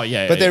 Oh,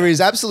 yeah. But there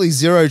is absolutely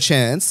zero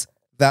chance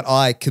that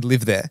I could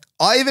live there.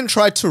 I even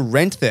tried to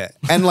rent there.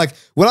 And like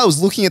when I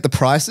was looking at the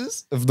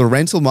prices of the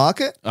rental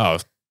market, Oh,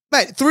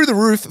 mate, through the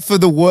roof for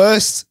the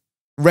worst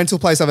rental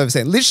place I've ever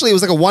seen. Literally, it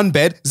was like a 1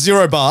 bed,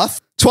 0 bath,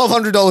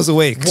 $1,200 a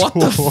week. what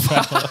the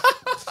fuck?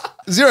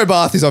 0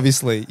 bath is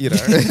obviously,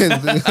 it's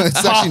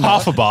actually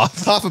Half a not.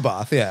 bath. Half a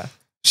bath, yeah.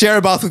 Share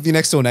a bath with your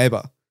next door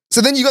neighbor.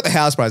 So then you got the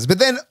house prices. But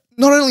then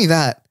not only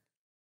that,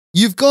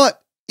 you've got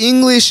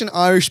English and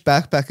Irish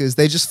backpackers.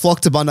 They just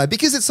flock to Bondi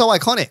because it's so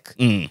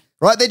iconic,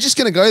 right? They're just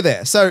going to go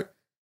there. So,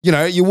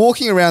 you're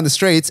walking around the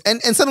streets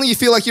and suddenly you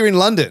feel like you're in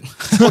London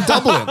or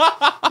Dublin.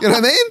 You know what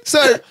I mean?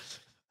 So,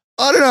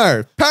 I don't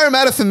know.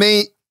 Parramatta for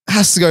me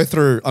has to go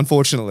through,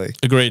 unfortunately.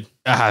 Agreed.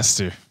 It has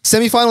to.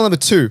 Semi-final number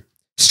 2,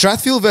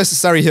 Strathfield versus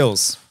Surrey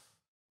Hills.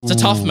 It's a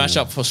tough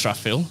matchup for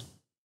Strathfield.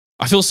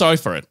 I feel sorry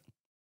for it.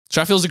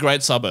 Strathfield's a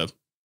great suburb.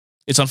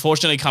 It's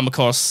unfortunately come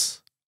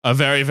across a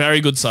very, very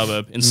good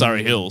suburb in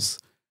Surrey Hills.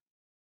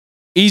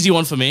 Easy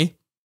one for me.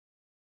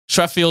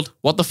 Strathfield,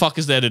 what the fuck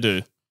is there to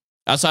do?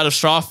 Outside of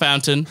Strath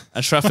Fountain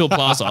and Strathfield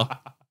Plaza.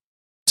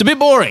 It's a bit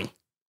boring.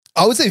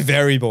 I would say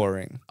very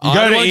boring. I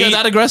go don't to want to go eat-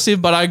 that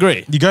aggressive, but I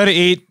agree. You go to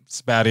eat, it's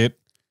about it.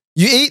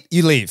 You eat,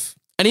 you leave.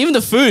 And even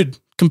the food,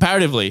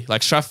 comparatively,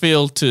 like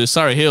Strathfield to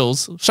Surrey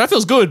Hills,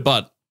 Strathfield's good,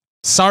 but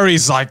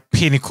Surrey's like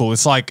pinnacle.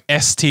 It's like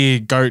S tier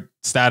goat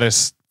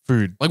status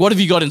food. like what have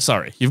you got in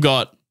Surrey? You've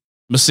got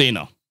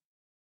Messina.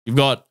 You've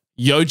got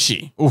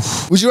Yochi.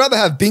 Oof. Would you rather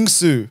have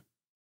Bingsu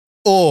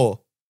or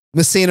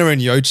Messina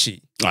and Yochi?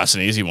 Oh, that's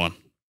an easy one.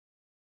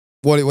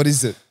 What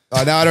is it?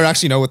 Now I don't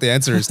actually know what the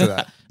answer is to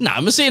that. Nah,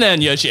 Messina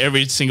and Yoshi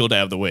every single day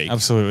of the week.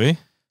 Absolutely.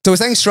 So we're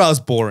saying Australia's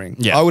boring.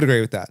 Yeah. I would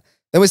agree with that.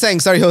 Then we're saying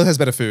Surrey Hills has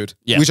better food,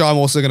 Yeah. which I'm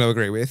also going to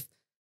agree with.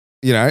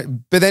 You know,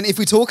 but then if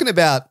we're talking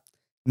about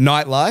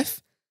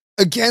nightlife,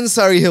 again,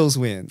 Surrey Hills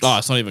wins. Oh,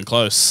 it's not even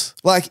close.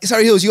 Like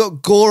Surrey Hills, you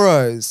got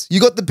Goro's, you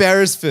got the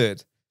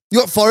Beresford, you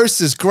got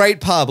Forrester's,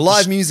 great pub,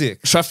 live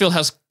music. Strathfield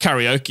has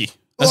karaoke.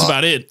 That's Oh.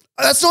 about it.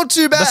 That's not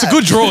too bad. That's a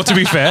good draw, to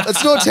be fair.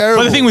 That's not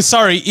terrible. But the thing with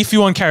Surrey, if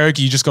you want karaoke,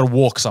 you just got to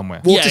walk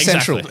somewhere. walk Yeah, to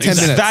Central, exactly. 10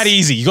 It's minutes. That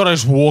easy. You got to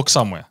just walk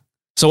somewhere.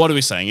 So what are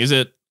we saying? Is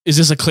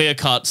this a clear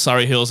cut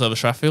Surrey Hills over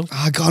Strathfield?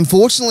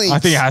 Unfortunately, I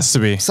think it has to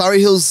be.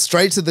 Surrey Hills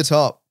straight to the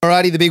top.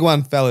 Alrighty, the big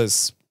one,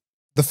 fellas.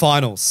 The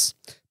finals.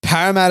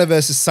 Parramatta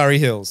versus Surrey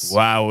Hills.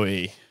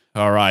 Wowie.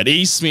 All right.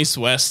 East meets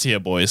West here,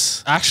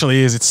 boys.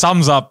 Actually is. It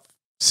sums up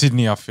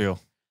Sydney, I feel.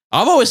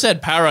 I've always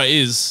said Para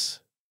is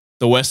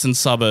the western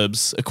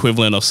suburbs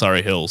equivalent of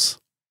Surrey Hills.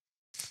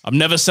 I've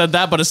never said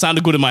that, but it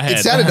sounded good in my head.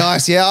 It sounded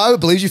nice. Yeah, I would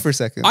believe you for a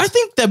second. I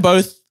think they're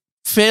both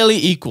fairly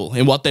equal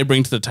in what they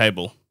bring to the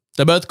table.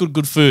 They're both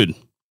good food,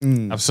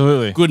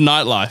 Absolutely. good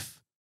nightlife.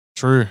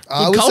 True.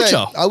 I would culture.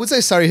 Say, I would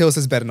say Surrey Hills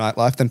has better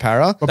nightlife than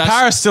Para. But That's-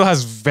 Paris still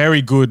has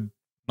very good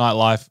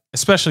nightlife,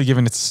 especially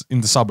given it's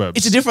in the suburbs.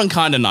 It's a different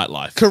kind of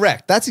nightlife.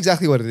 Correct. That's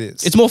exactly what it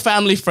is. It's more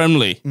family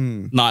friendly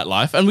Mm.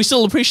 nightlife, and we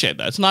still appreciate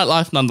that. It's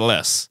nightlife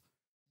nonetheless.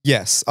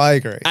 Yes, I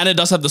agree. And it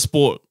does have the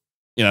sport,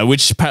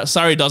 which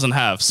Surrey doesn't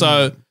have.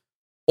 So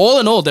all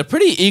in all, they're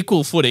pretty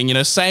equal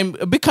footing. Same,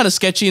 a bit kind of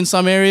sketchy in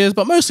some areas,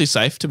 but mostly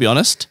safe, to be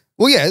honest.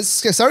 Well, yeah,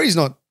 Surrey's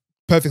not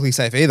perfectly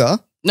safe either.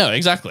 No,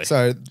 exactly.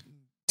 So, in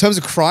terms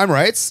of crime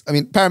rates, I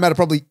mean, Parramatta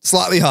probably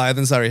slightly higher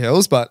than Surrey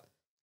Hills, but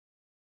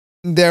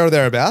there or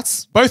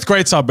thereabouts. Both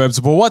great suburbs,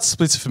 but what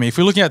splits it for me? If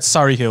we're looking at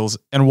Surrey Hills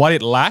and what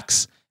it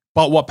lacks,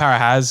 but what Para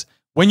has,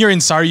 when you're in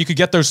Surrey, you could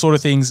get those sort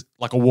of things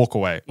like a walk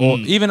away or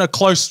even a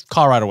close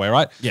car ride away,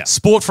 right? Yeah.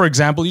 Sport, for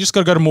example, you just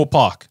got to go to Moore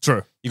Park.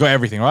 True. You got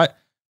everything, right?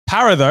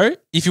 Para, though,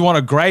 if you want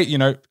a great,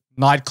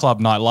 nightclub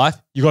nightlife,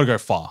 you got to go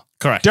far.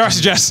 Correct. Dare I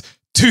suggest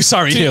to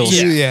Surrey Hills?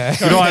 yeah. Yeah.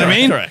 You know what I Correct,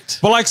 mean? correct.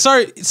 But like,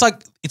 sorry, it's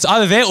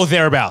either there or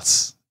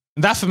thereabouts.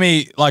 And that for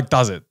me,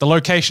 does it. The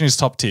location is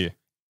top tier.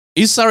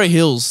 Is Surrey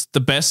Hills the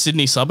best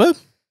Sydney suburb?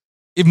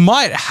 It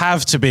might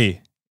have to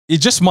be. It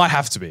just might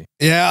have to be.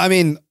 Yeah, I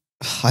mean,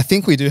 I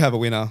think we do have a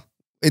winner.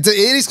 It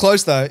is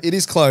close, though. It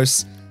is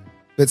close.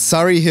 But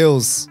Surrey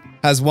Hills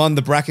has won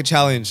the bracket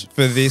challenge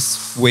for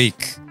this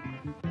week.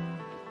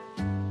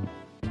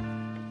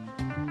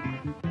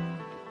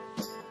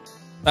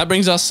 That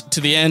brings us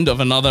to the end of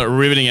another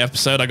riveting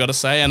episode, I got to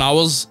say. And I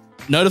was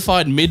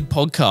notified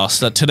mid-podcast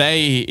that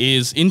today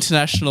is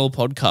International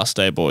Podcast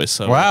Day, boys.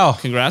 So Wow.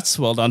 congrats.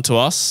 Well done to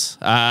us.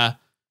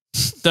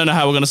 Don't know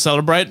how we're going to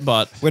celebrate,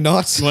 but We're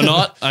not. we're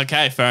not.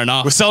 Okay, fair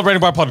enough. We're celebrating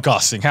by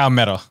podcasting. How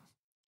meta.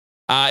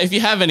 If you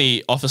have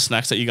any office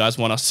snacks that you guys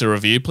want us to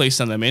review, please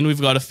send them in.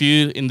 We've got a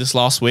few in this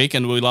last week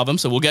and we love them,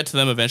 so we'll get to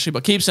them eventually.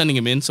 But keep sending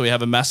them in so we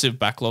have a massive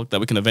backlog that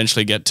we can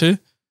eventually get to.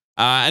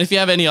 And if you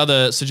have any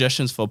other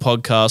suggestions for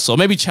podcasts or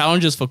maybe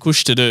challenges for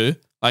Kush to do,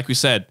 like we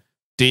said,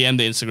 DM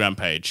the Instagram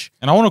page.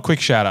 And I want a quick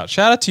shout out.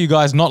 Shout out to you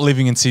guys not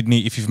living in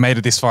Sydney if you've made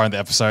it this far in the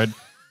episode,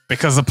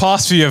 because the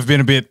past few have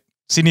been a bit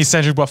Sydney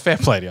centric, but fair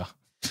play to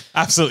you.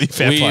 Absolutely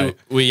fair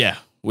play.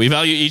 We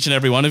value each and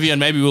every one of you, and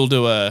maybe we'll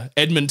do a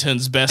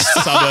Edmonton's best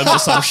suburbs or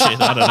some shit.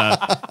 I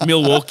don't know.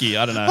 Milwaukee,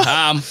 I don't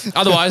know.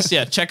 Otherwise,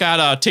 check out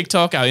our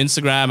TikTok, our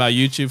Instagram, our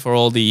YouTube for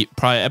all the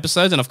prior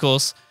episodes, and of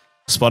course,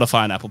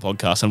 Spotify and Apple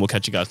Podcasts, and we'll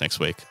catch you guys next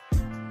week.